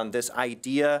around this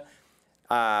idea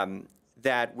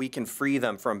that we can free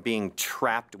them from being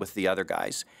trapped with the other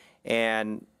guys.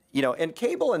 And, you know, and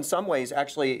cable in some ways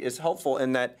actually is helpful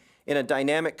in that in a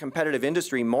dynamic competitive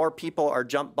industry, more people are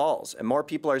jump balls and more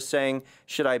people are saying,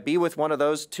 should I be with one of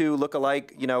those two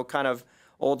look-alike, you know, kind of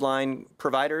old line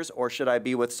providers, or should I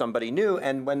be with somebody new?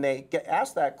 And when they get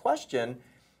asked that question,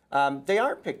 they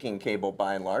aren't picking cable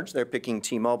by and large. They're picking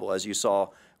T-Mobile. As you saw,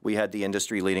 we had the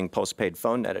industry-leading postpaid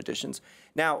phone net additions.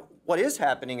 Now, what is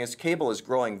happening is cable is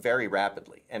growing very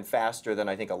rapidly and faster than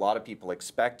I think a lot of people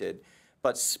expected.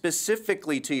 But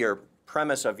specifically to your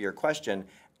premise of your question,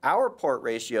 our port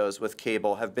ratios with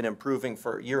cable have been improving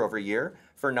for year over year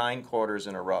for 9 quarters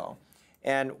in a row.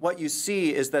 And what you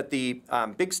see is that the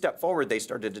big step forward they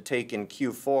started to take in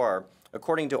Q4,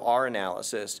 according to our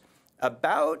analysis,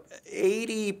 about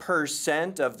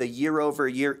 80% of the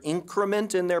year-over-year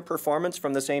increment in their performance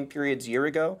from the same periods a year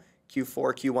ago,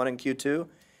 Q4, Q1, and Q2,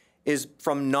 is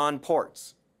from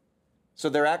non-ports. So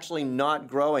they're actually not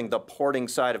growing the porting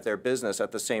side of their business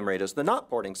at the same rate as the not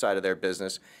porting side of their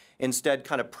business, instead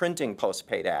kind of printing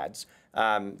postpaid ads.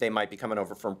 They might be coming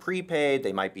over from prepaid.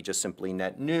 They might be just simply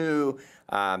net new.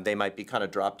 They might be kind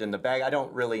of dropped in the bag. I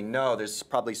don't really know. There's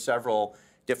probably several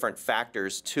different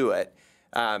factors to it.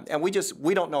 And we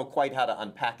don't know quite how to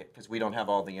unpack it because we don't have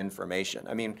all the information.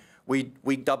 I mean,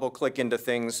 we double click into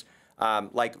things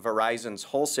like Verizon's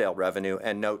wholesale revenue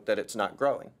and note that it's not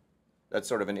growing. That's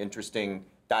sort of an interesting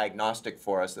diagnostic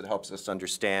for us that helps us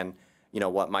understand, you know,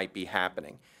 what might be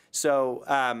happening. So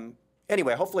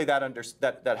anyway, hopefully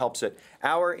that helps it.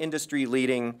 Our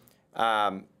industry-leading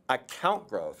account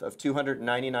growth of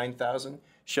 299,000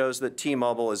 shows that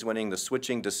T-Mobile is winning the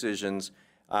switching decisions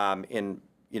in,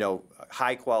 you know,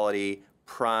 high-quality,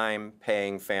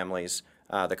 prime-paying families,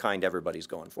 the kind everybody's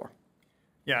going for.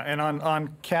 Yeah, and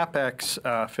on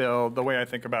CapEx, Phil, the way I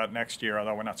think about next year,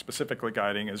 although we're not specifically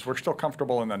guiding, is we're still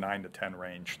comfortable in the 9 to 10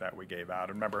 range that we gave out.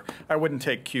 And remember, I wouldn't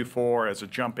take Q4 as a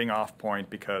jumping off point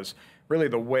because really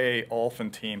the way Ulf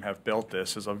and team have built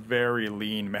this is a very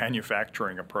lean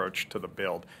manufacturing approach to the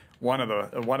build. One of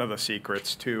the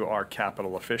secrets to our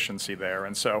capital efficiency there.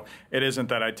 And so it isn't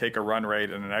that I'd take a run rate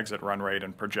and an exit run rate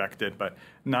and project it, but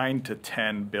 9 to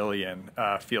 10 billion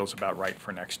feels about right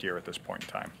for next year at this point in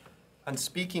time. And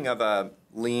speaking of a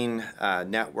lean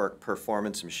network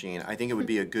performance machine, I think it would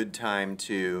be a good time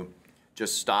to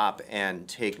just stop and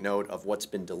take note of what's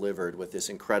been delivered with this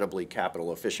incredibly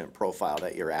capital efficient profile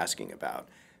that you're asking about.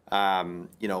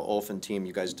 You know, Ulf and team,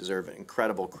 you guys deserve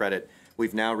incredible credit.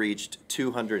 We've now reached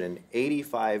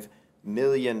 285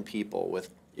 million people with,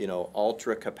 you know,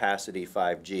 ultra capacity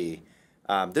 5G.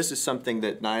 This is something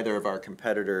that neither of our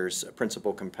competitors,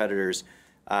 principal competitors,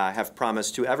 have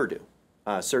promised to ever do.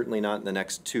 Certainly not in the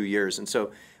next 2 years. And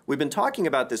so we've been talking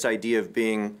about this idea of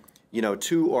being, you know,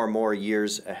 2 or more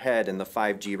years ahead in the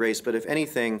 5G race. But if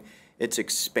anything, it's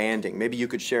expanding. Maybe you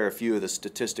could share a few of the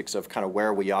statistics of kind of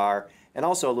where we are and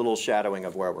also a little shadowing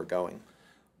of where we're going.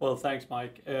 Well, thanks,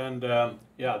 Mike. And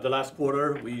yeah, the last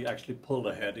quarter we actually pulled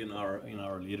ahead in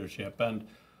our leadership. And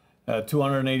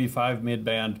 285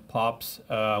 mid-band POPs.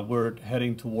 We're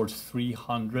heading towards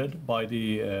 300 by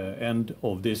the end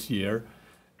of this year.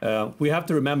 We have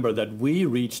to remember that we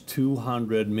reached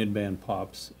 200 mid-band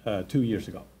POPs 2 years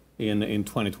ago in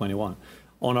 2021.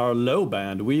 On our low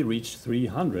band, we reached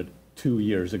 300 2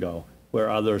 years ago,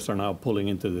 where others are now pulling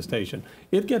into the station.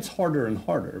 It gets harder and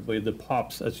harder with the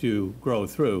POPs as you grow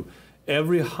through.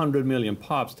 Every 100 million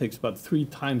POPs takes about 3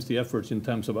 times the efforts in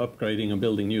terms of upgrading and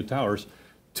building new towers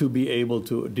to be able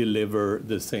to deliver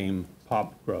the same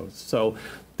POP growth. So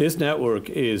this network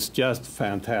is just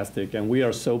fantastic, and we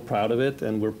are so proud of it,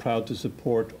 and we're proud to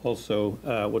support also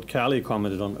what Callie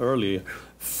commented on earlier,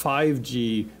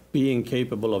 5G being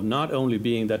capable of not only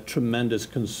being that tremendous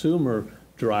consumer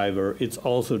driver, it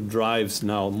also drives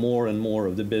now more and more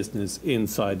of the business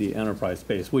inside the enterprise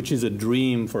space, which is a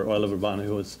dream for Oliver Bunny,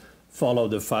 who has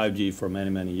followed the 5G for many,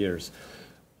 many years.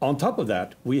 On top of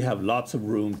that, we have lots of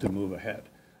room to move ahead.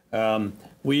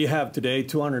 We have today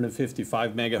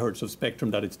 255 megahertz of spectrum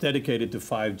that is dedicated to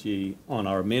 5G on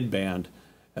our mid-band.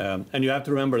 And you have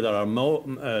to remember that our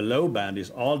low band is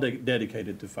all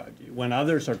dedicated to 5G. When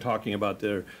others are talking about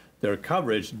their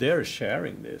coverage, they're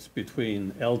sharing this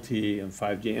between LTE and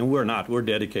 5G, and we're not. We're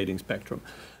dedicating spectrum.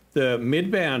 The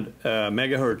mid-band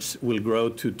megahertz will grow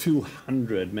to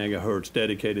 200 megahertz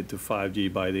dedicated to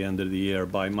 5G by the end of the year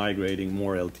by migrating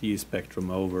more LTE spectrum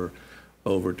over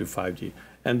to 5G.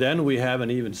 And then we haven't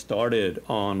even started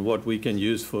on what we can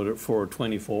use for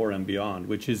 24 and beyond,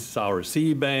 which is our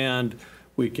C-band.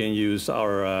 We can use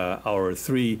our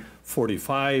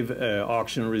 345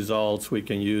 auction results. We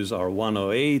can use our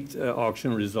 108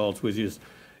 auction results, which is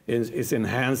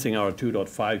enhancing our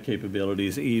 2.5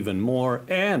 capabilities even more.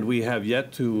 And we have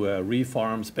yet to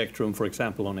refarm spectrum, for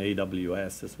example, on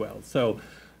AWS as well. So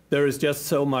there is just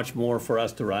so much more for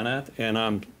us to run at, and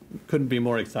I couldn't be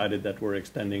more excited that we're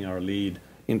extending our lead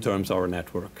in terms of our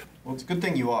network. Well, it's a good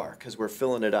thing you are, because we're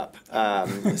filling it up.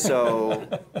 So,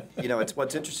 you know,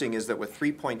 what's interesting is that with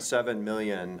 3.7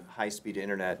 million high-speed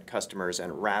internet customers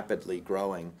and rapidly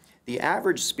growing, the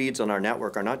average speeds on our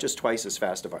network are not just twice as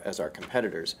fast as our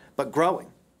competitors, but growing.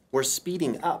 We're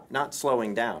speeding up, not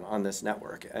slowing down on this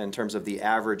network in terms of the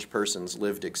average person's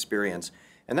lived experience.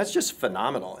 And that's just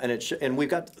phenomenal. And we've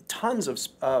got tons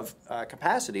of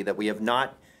capacity that we have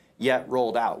not yet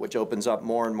rolled out, which opens up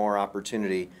more and more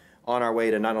opportunity on our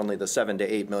way to not only the 7 to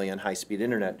 8 million high-speed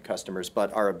internet customers,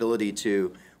 but our ability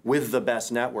to, with the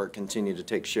best network, continue to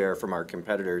take share from our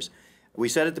competitors. We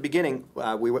said at the beginning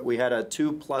we had a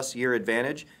 2+ year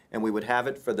advantage, and we would have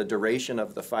it for the duration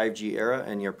of the 5G era,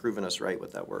 and you're proving us right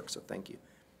with that work, so thank you.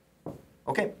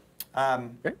 Okay.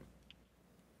 Okay.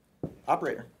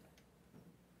 Operator.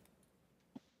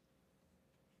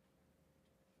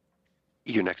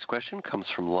 Your next question comes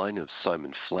from the line of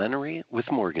Simon Flannery with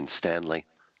Morgan Stanley.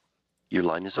 Your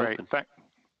line is open.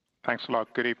 Thanks a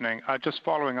lot. Good evening. Just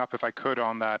following up, if I could,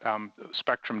 on that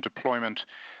spectrum deployment.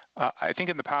 I think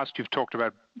in the past you've talked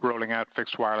about rolling out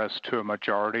fixed wireless to a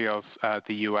majority of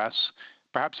the U.S.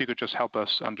 Perhaps you could just help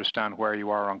us understand where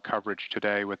you are on coverage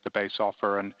today with the base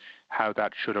offer and how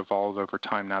that should evolve over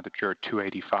time now that you're at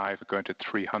 285 going to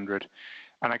 300.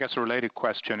 And I guess a related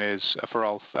question is for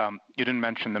Ulf. You didn't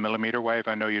mention the millimeter wave.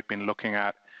 I know you'd been looking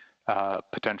at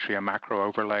potentially a macro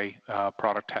overlay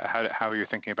product. How are you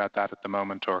thinking about that at the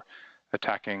moment, or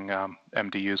attacking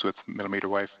MDUs with millimeter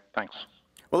wave? Thanks.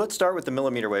 Well, let's start with the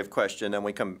millimeter wave question, and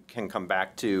we can come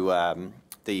back to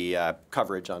the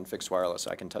coverage on fixed wireless.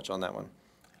 I can touch on that one.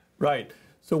 Right.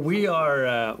 So we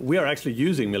are actually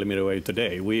using millimeter wave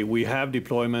today. We have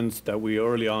deployments that we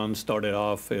early on started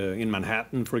off in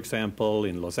Manhattan, for example,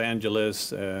 in Los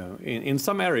Angeles, in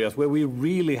some areas where we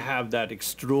really have that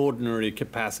extraordinary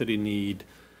capacity need.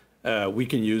 We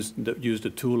can use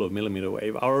the tool of millimeter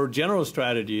wave. Our general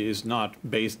strategy is not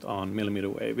based on millimeter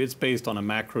wave. It's based on a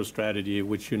macro strategy,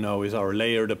 which you know is our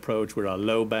layered approach with our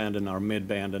low band and our mid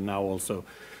band, and now also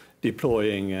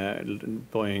deploying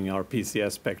our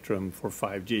PCS spectrum for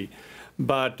 5G.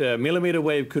 But millimeter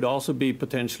wave could also be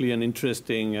potentially an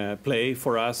interesting play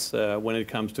for us when it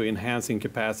comes to enhancing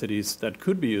capacities that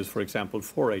could be used, for example,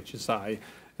 for HSI.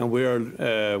 And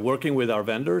we're working with our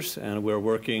vendors, and we're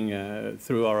working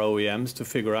through our OEMs to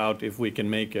figure out if we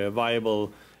can make a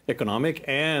viable economic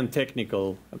and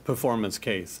technical performance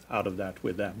case out of that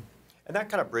with them. And that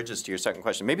kind of bridges to your second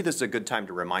question. Maybe this is a good time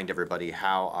to remind everybody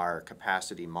how our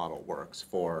capacity model works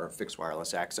for fixed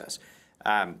wireless access.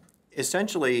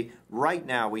 Essentially, right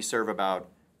now we serve about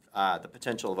the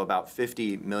potential of about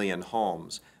 50 million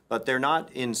homes, but they're not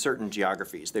in certain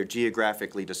geographies. They're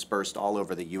geographically dispersed all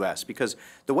over the US, because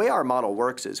the way our model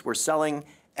works is we're selling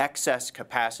excess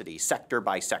capacity sector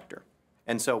by sector.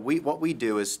 And so what we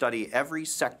do is study every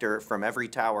sector from every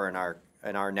tower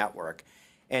in our network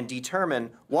and determine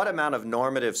what amount of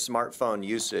normative smartphone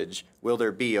usage will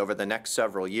there be over the next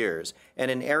several years. And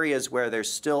in areas where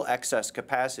there's still excess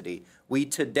capacity, we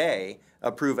today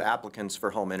approve applicants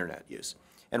for home internet use.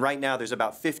 And right now there's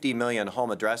about 50 million home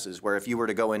addresses where if you were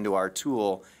to go into our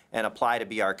tool and apply to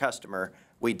be our customer,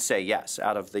 we'd say yes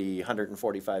out of the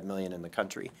 145 million in the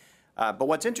country. But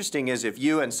what's interesting is if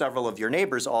you and several of your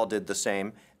neighbors all did the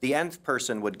same, the nth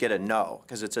person would get a no,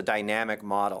 because it's a dynamic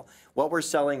model. What we're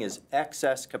selling is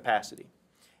excess capacity.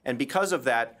 And because of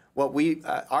that,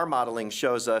 our modeling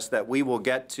shows us that we will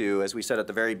get to, as we said at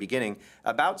the very beginning,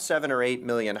 about 7 or 8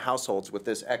 million households with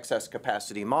this excess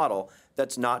capacity model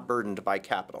that's not burdened by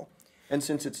capital. And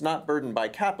since it's not burdened by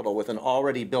capital with an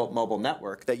already built mobile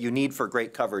network that you need for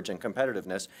great coverage and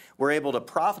competitiveness, we're able to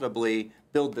profitably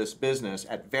build this business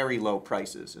at very low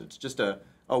prices. It's just a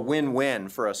win-win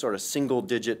for a sort of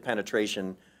single-digit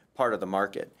penetration part of the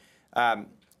market.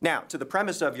 Now, to the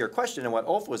premise of your question and what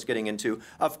Ulf was getting into,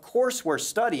 of course we're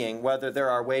studying whether there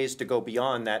are ways to go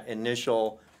beyond that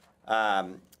initial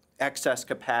excess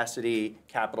capacity,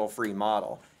 capital-free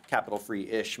model,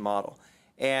 capital-free-ish model.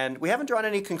 And we haven't drawn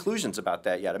any conclusions about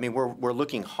that yet. I mean, we're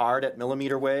looking hard at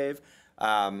millimeter wave.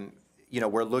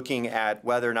 We're looking at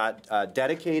whether or not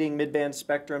dedicating mid-band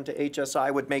spectrum to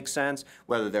HSI would make sense,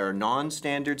 whether there are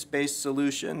non-standards-based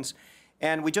solutions.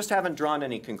 And we just haven't drawn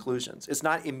any conclusions. It's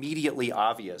not immediately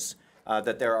obvious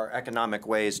that there are economic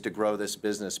ways to grow this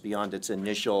business beyond its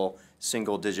initial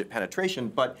single-digit penetration.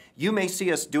 But you may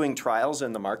see us doing trials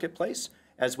in the marketplace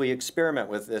as we experiment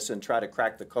with this and try to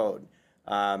crack the code.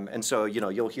 And so,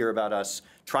 you'll hear about us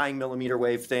trying millimeter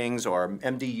wave things or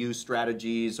MDU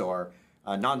strategies or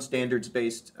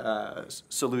non-standards-based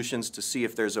solutions to see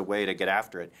if there's a way to get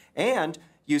after it. And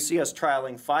you see us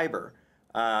trialing fiber,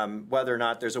 whether or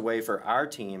not there's a way for our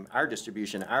team, our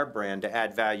distribution, our brand to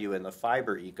add value in the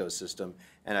fiber ecosystem,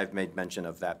 and I've made mention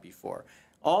of that before.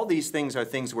 All these things are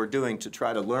things we're doing to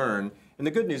try to learn, and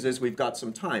the good news is we've got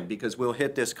some time because we'll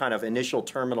hit this kind of initial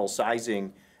terminal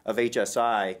sizing of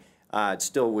HSI.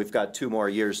 Still, we've got 2 more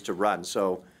years to run,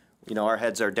 so our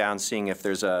heads are down seeing if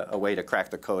there's a way to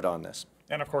crack the code on this.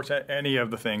 And of course, any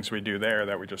of the things we do there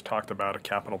that we just talked about, a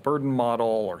capital burden model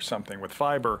or something with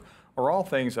fiber, are all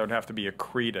things that would have to be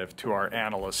accretive to our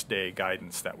Analyst Day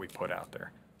guidance that we put out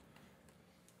there.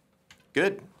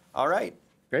 Good. All right.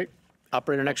 Great.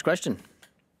 Operator, next question.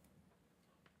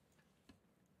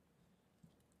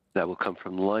 That will come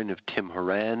from the line of Tim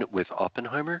Horan with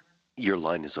Oppenheimer. Your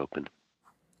line is open.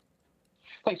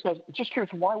 Thanks, guys. Just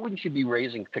curious, why wouldn't you be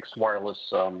raising fixed wireless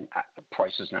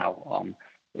prices now?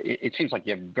 It seems like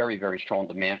you have very, very strong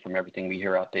demand from everything we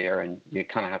hear out there, and you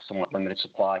kind of have somewhat limited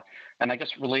supply. And I guess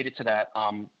related to that,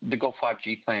 the Go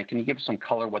 5G plan, can you give us some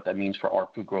color what that means for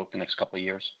ARPU growth the next couple of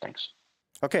years? Thanks.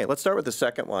 Okay, let's start with the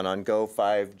second one on Go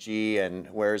 5G and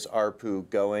where's ARPU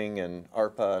going and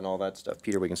ARPA and all that stuff.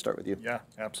 Peter, we can start with you. Yeah,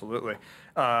 absolutely.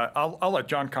 I'll let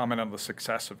John comment on the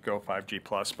success of Go 5G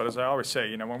Plus, but as I always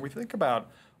say, when we think about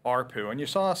ARPU, and you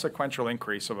saw a sequential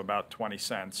increase of about 20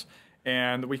 cents,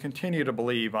 and we continue to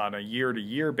believe on a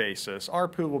year-to-year basis,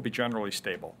 ARPU will be generally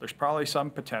stable. There's probably some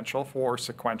potential for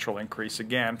sequential increase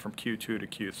again from Q2 to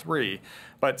Q3,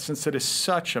 but since it is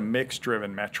such a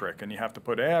mix-driven metric and you have to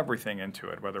put everything into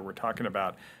it, whether we're talking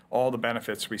about all the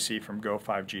benefits we see from Go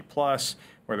 5G Plus,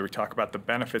 whether we talk about the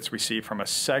benefits we see from a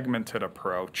segmented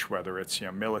approach, whether it's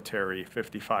military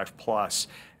 55 plus,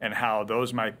 and how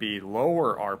those might be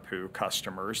lower ARPU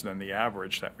customers than the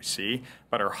average that we see,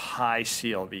 but are high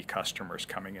CLV customers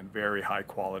coming in, very high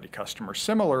quality customers.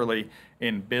 Similarly,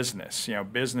 in business,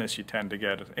 business you tend to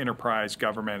get enterprise,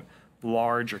 government,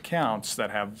 large accounts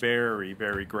that have very,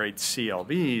 very great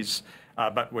CLVs,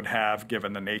 but would have,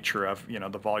 given the nature of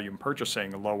the volume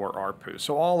purchasing, lower ARPU.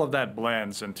 So all of that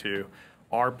blends into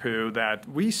ARPU that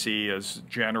we see as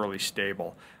generally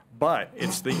stable. But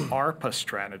it's the ARPA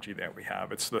strategy that we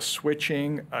have. It's the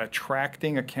switching,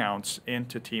 attracting accounts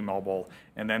into T-Mobile,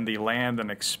 and then the land and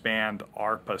expand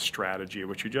ARPA strategy,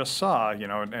 which you just saw,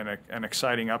 an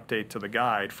exciting update to the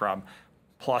guide from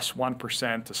plus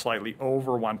 1% to slightly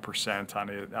over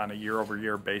 1% on a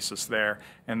year-over-year basis there,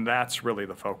 and that's really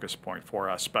the focus point for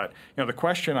us. But the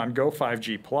question on Go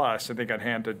 5G Plus, I think I'd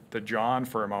hand to John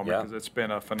for a moment because it's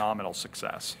been a phenomenal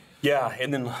success. Yeah,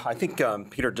 and then I think,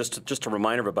 Peter, just to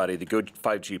remind everybody, the Go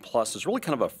 5G Plus is really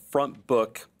kind of a front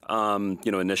book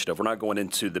initiative. We're not going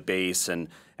into the base and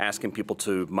asking people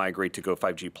to migrate to Go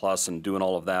 5G Plus and doing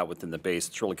all of that within the base.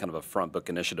 It's really kind of a front book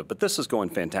initiative, but this is going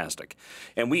fantastic.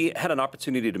 And we had an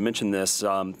opportunity to mention this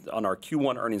on our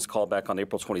Q1 earnings call back on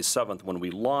April 27th when we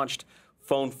launched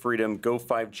Phone Freedom, Go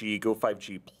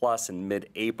 5G Plus in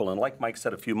mid-April. And like Mike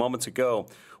said a few moments ago,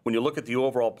 when you look at the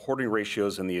overall porting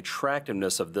ratios and the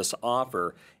attractiveness of this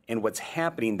offer and what's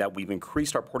happening, that we've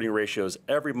increased our porting ratios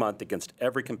every month against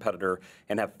every competitor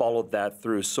and have followed that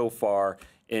through so far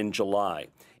in July.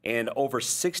 And over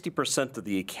 60% of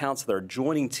the accounts that are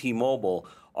joining T-Mobile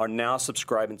are now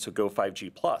subscribing to Go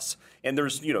 5G Plus. And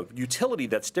there's utility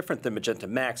that's different than Magenta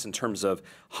Max in terms of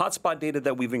hotspot data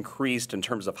that we've increased, in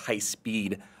terms of high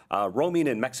speed roaming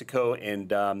in Mexico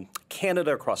and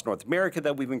Canada, across North America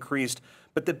that we've increased.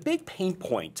 But the big pain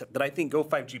point that I think Go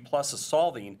 5G Plus is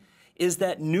solving is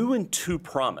that new and two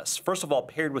promise. First of all,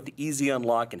 paired with the easy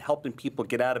unlock and helping people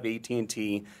get out of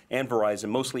AT&T and Verizon,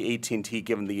 mostly AT&T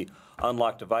given the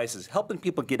unlocked devices, helping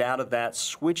people get out of that,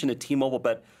 switch into T-Mobile.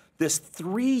 But this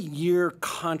 3-year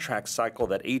contract cycle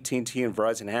that AT&T and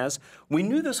Verizon has, we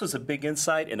knew this was a big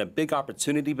insight and a big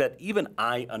opportunity, but even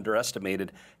I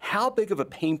underestimated how big of a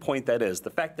pain point that is. The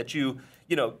fact that you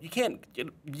can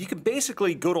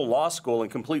basically go to law school and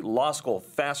complete law school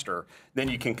faster than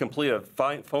you can complete a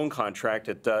phone contract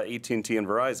at AT&T and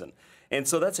Verizon. And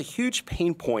so that's a huge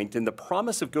pain point. And the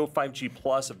promise of Go 5G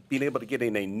Plus, of being able to get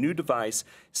in a new device,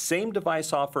 same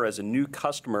device offer as a new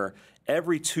customer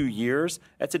every 2 years,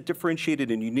 that's a differentiated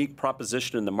and unique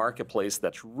proposition in the marketplace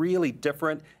that's really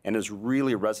different and has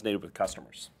really resonated with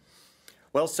customers.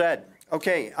 Well said.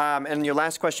 Okay, and your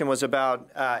last question was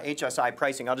about HSI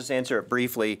pricing. I'll just answer it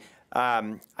briefly.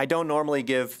 I don't normally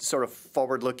give sort of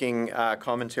forward-looking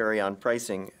commentary on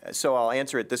pricing, so I'll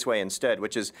answer it this way instead,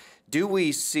 which is, do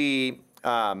we see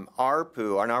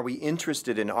ARPU, and are we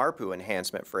interested in ARPU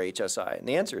enhancement for HSI? And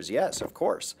the answer is yes, of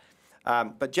course.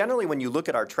 But generally, when you look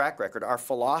at our track record, our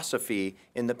philosophy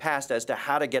in the past as to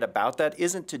how to get about that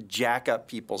isn't to jack up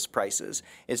people's prices.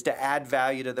 It's to add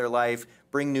value to their life,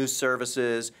 bring new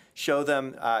services, show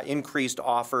them increased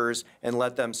offers, and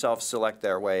let them self-select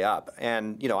their way up.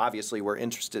 And obviously, we're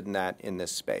interested in that in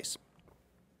this space.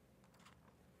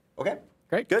 Okay.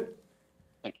 Great. Good.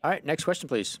 All right. Next question,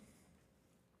 please.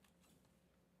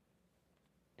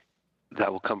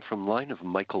 That will come from the line of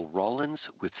Michael Rollins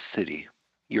with Citi.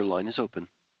 Your line is open.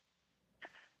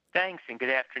 Thanks, and good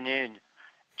afternoon.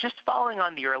 Just following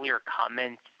on the earlier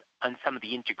comments on some of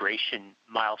the integration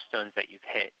milestones that you've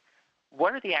hit,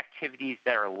 what are the activities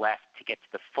that are left to get to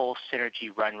the full synergy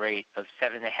run rate of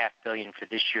 $7.5 billion for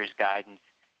this year's guidance,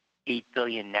 $8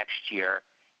 billion next year?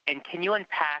 And can you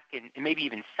unpack and maybe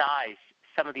even size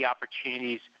some of the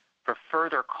opportunities for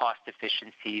further cost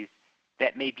efficiencies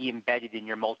that may be embedded in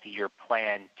your multi-year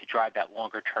plan to drive that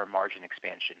longer-term margin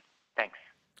expansion? Thanks.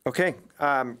 Okay.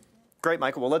 Great,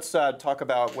 Michael. Well, let's talk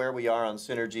about where we are on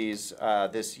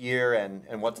synergies this year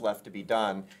and what's left to be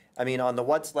done. I mean, on the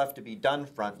what's left to be done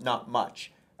front, not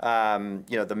much.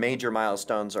 The major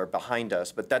milestones are behind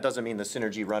us, but that doesn't mean the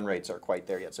synergy run rates are quite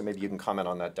there yet. So maybe you can comment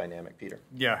on that dynamic, Peter.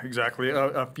 Yeah, exactly.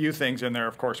 A few things in there.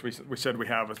 Of course, we said we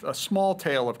have a small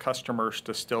tail of customers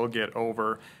to still get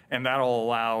over, and that'll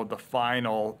allow the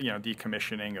final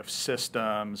decommissioning of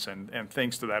systems and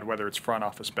things to that, whether it's front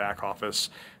office, back office.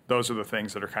 Those are the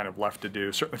things that are kind of left to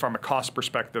do. Certainly from a cost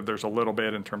perspective, there's a little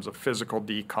bit in terms of physical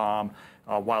decom.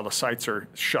 While the sites are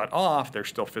shut off, there's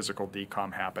still physical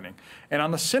decom happening. And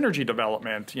on the synergy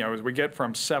development, as we get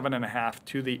from $7.5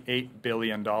 to the $8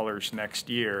 billion next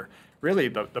year, really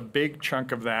the big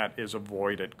chunk of that is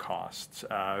avoided costs.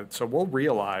 So we'll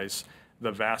realize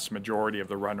the vast majority of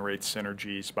the run rate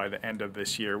synergies by the end of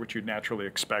this year, which you'd naturally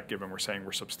expect given we're saying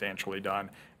we're substantially done.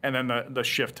 And then the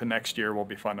shift to next year will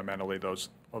be fundamentally those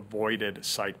avoided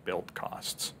site build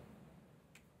costs.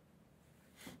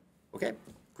 Okay,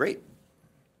 great.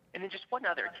 And then just one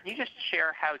other. Can you just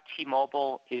share how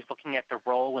T-Mobile is looking at the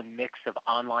role and mix of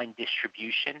online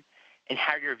distribution and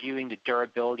how you're viewing the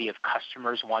durability of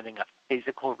customers wanting a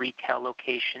physical retail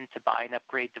location to buy and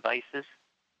upgrade devices?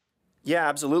 Yeah,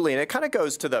 absolutely. And it kind of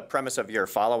goes to the premise of your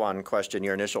follow-on question,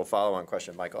 your initial follow-on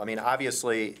question, Michael. I mean,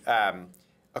 obviously,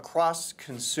 across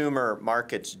consumer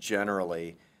markets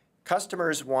generally,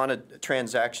 customers want a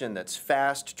transaction that's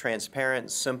fast, transparent,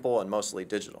 simple, and mostly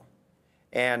digital.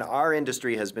 And our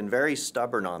industry has been very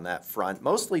stubborn on that front,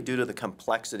 mostly due to the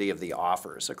complexity of the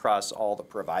offers across all the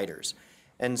providers.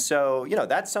 And so, you know,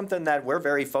 that's something that we're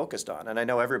very focused on, and I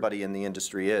know everybody in the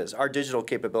industry is. Our digital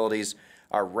capabilities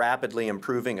are rapidly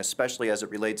improving, especially as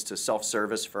it relates to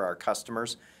self-service for our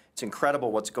customers. It's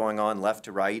incredible what's going on left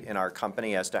to right in our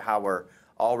company as to how we're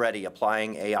already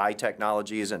applying AI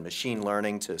technologies and machine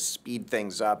learning to speed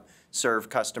things up, serve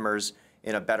customers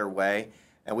in a better way.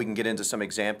 And we can get into some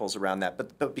examples around that.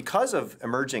 But because of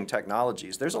emerging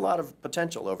technologies, there's a lot of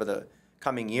potential over the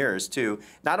coming years to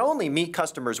not only meet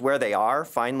customers where they are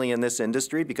finally in this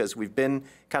industry, because we've been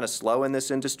kind of slow in this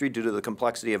industry due to the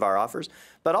complexity of our offers,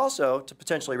 but also to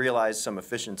potentially realize some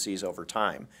efficiencies over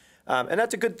time. And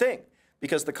that's a good thing,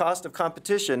 because the cost of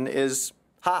competition is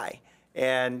high.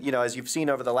 And, you know, as you've seen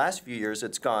over the last few years,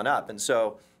 it's gone up. And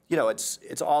so, you know,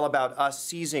 it's all about us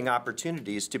seizing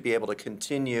opportunities to be able to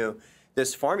continue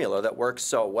this formula that works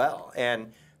so well.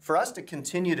 And for us to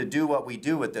continue to do what we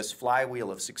do with this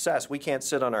flywheel of success, we can't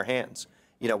sit on our hands.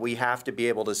 You know, we have to be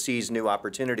able to seize new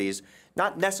opportunities,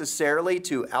 not necessarily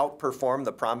to outperform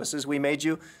the promises we made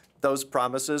you. Those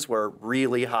promises were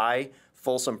really high,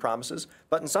 fulsome promises,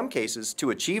 but in some cases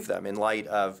to achieve them in light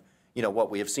of, you know, what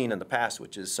we have seen in the past,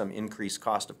 which is some increased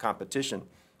cost of competition,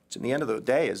 which in the end of the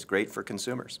day is great for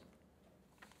consumers.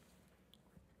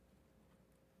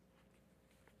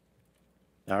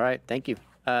 All right, thank you.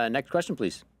 Next question,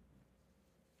 please.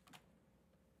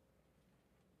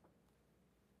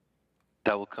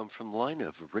 That will come from the line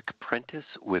of Ric Prentice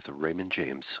with Raymond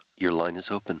James. Your line is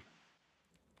open.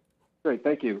 Great,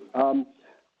 thank you.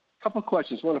 Couple of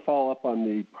questions. I want to follow up on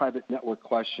the private network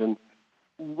question.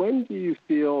 When do you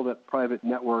feel that private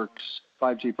networks,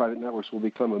 5G private networks, will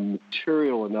become a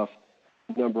material enough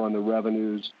number on the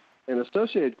revenues? An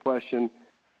associated question,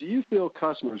 do you feel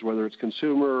customers, whether it's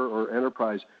consumer or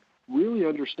enterprise, really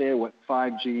understand what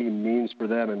 5G means for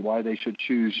them and why they should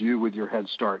choose you with your head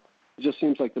start? It just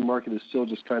seems like the market is still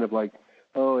just kind of like,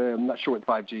 oh, I'm not sure what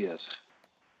 5G is.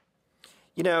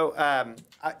 You know,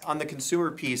 on the consumer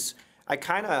piece, I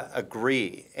kind of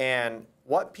agree. And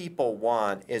what people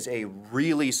want is a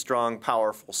really strong,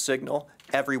 powerful signal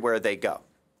everywhere they go.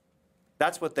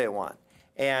 That's what they want.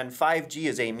 And 5G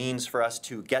is a means for us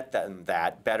to get them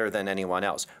that better than anyone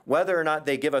else. Whether or not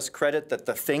they give us credit that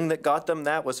the thing that got them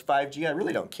that was 5G, I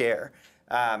really don't care.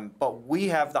 But we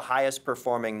have the highest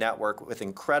performing network with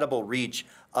incredible reach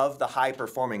of the high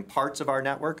performing parts of our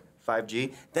network,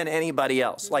 5G, than anybody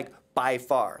else, like by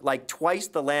far. Like twice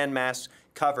the landmass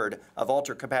covered of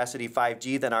ultra capacity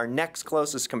 5G than our next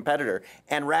closest competitor,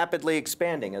 and rapidly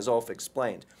expanding, as Ulf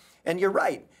explained. And you're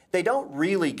right. They don't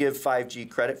really give 5G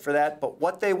credit for that, but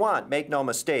what they want, make no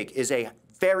mistake, is a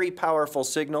very powerful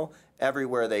signal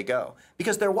everywhere they go.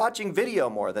 Because they're watching video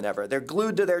more than ever. They're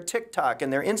glued to their TikTok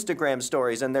and their Instagram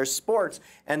stories and their sports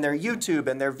and their YouTube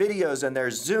and their videos and their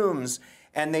Zooms,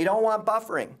 and they don't want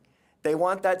buffering. They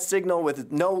want that signal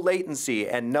with no latency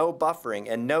and no buffering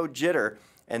and no jitter,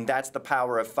 and that's the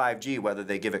power of 5G, whether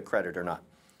they give it credit or not.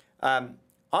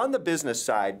 On the business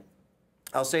side,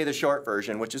 I'll say the short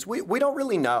version, which is we don't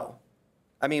really know.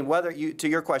 I mean, whether you, to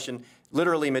your question,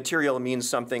 literally material means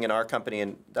something in our company,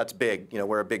 and that's big. You know,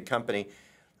 we're a big company.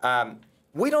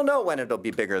 We don't know when it'll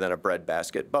be bigger than a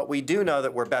breadbasket, but we do know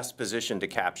that we're best positioned to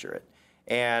capture it.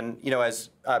 And, you know, as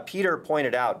Peter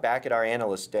pointed out back at our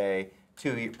Analyst Day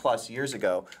 2+ years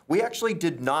ago, we actually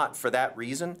did not, for that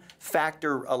reason,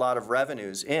 factor a lot of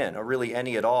revenues in, or really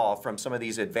any at all, from some of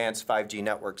these advanced 5G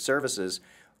network services.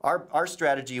 Our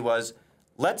strategy was,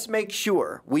 let's make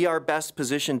sure we are best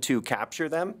positioned to capture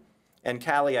them. And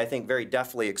Callie, I think, very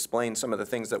deftly explained some of the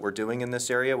things that we're doing in this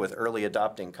area with early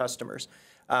adopting customers.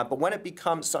 But when it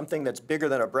becomes something that's bigger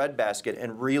than a breadbasket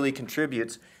and really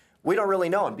contributes, we don't really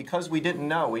know. And because we didn't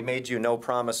know, we made you no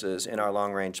promises in our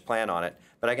long-range plan on it.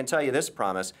 But I can tell you this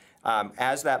promise,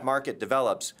 as that market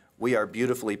develops, we are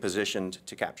beautifully positioned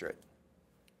to capture it.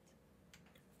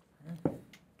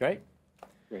 Great.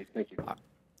 Great, thank you. All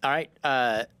right.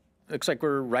 looks like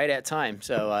we're right at time.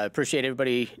 So I appreciate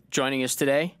everybody joining us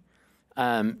today.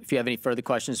 If you have any further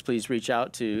questions, please reach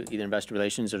out to either Investor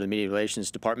Relations or the Media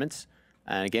Relations departments.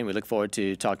 And again, we look forward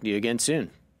to talking to you again soon.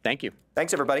 Thank you.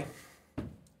 Thanks, everybody.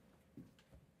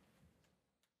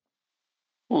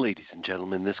 Ladies and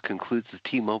gentlemen, this concludes the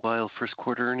T-Mobile first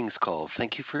quarter earnings call.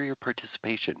 Thank you for your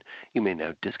participation. You may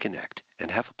now disconnect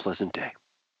and have a pleasant day.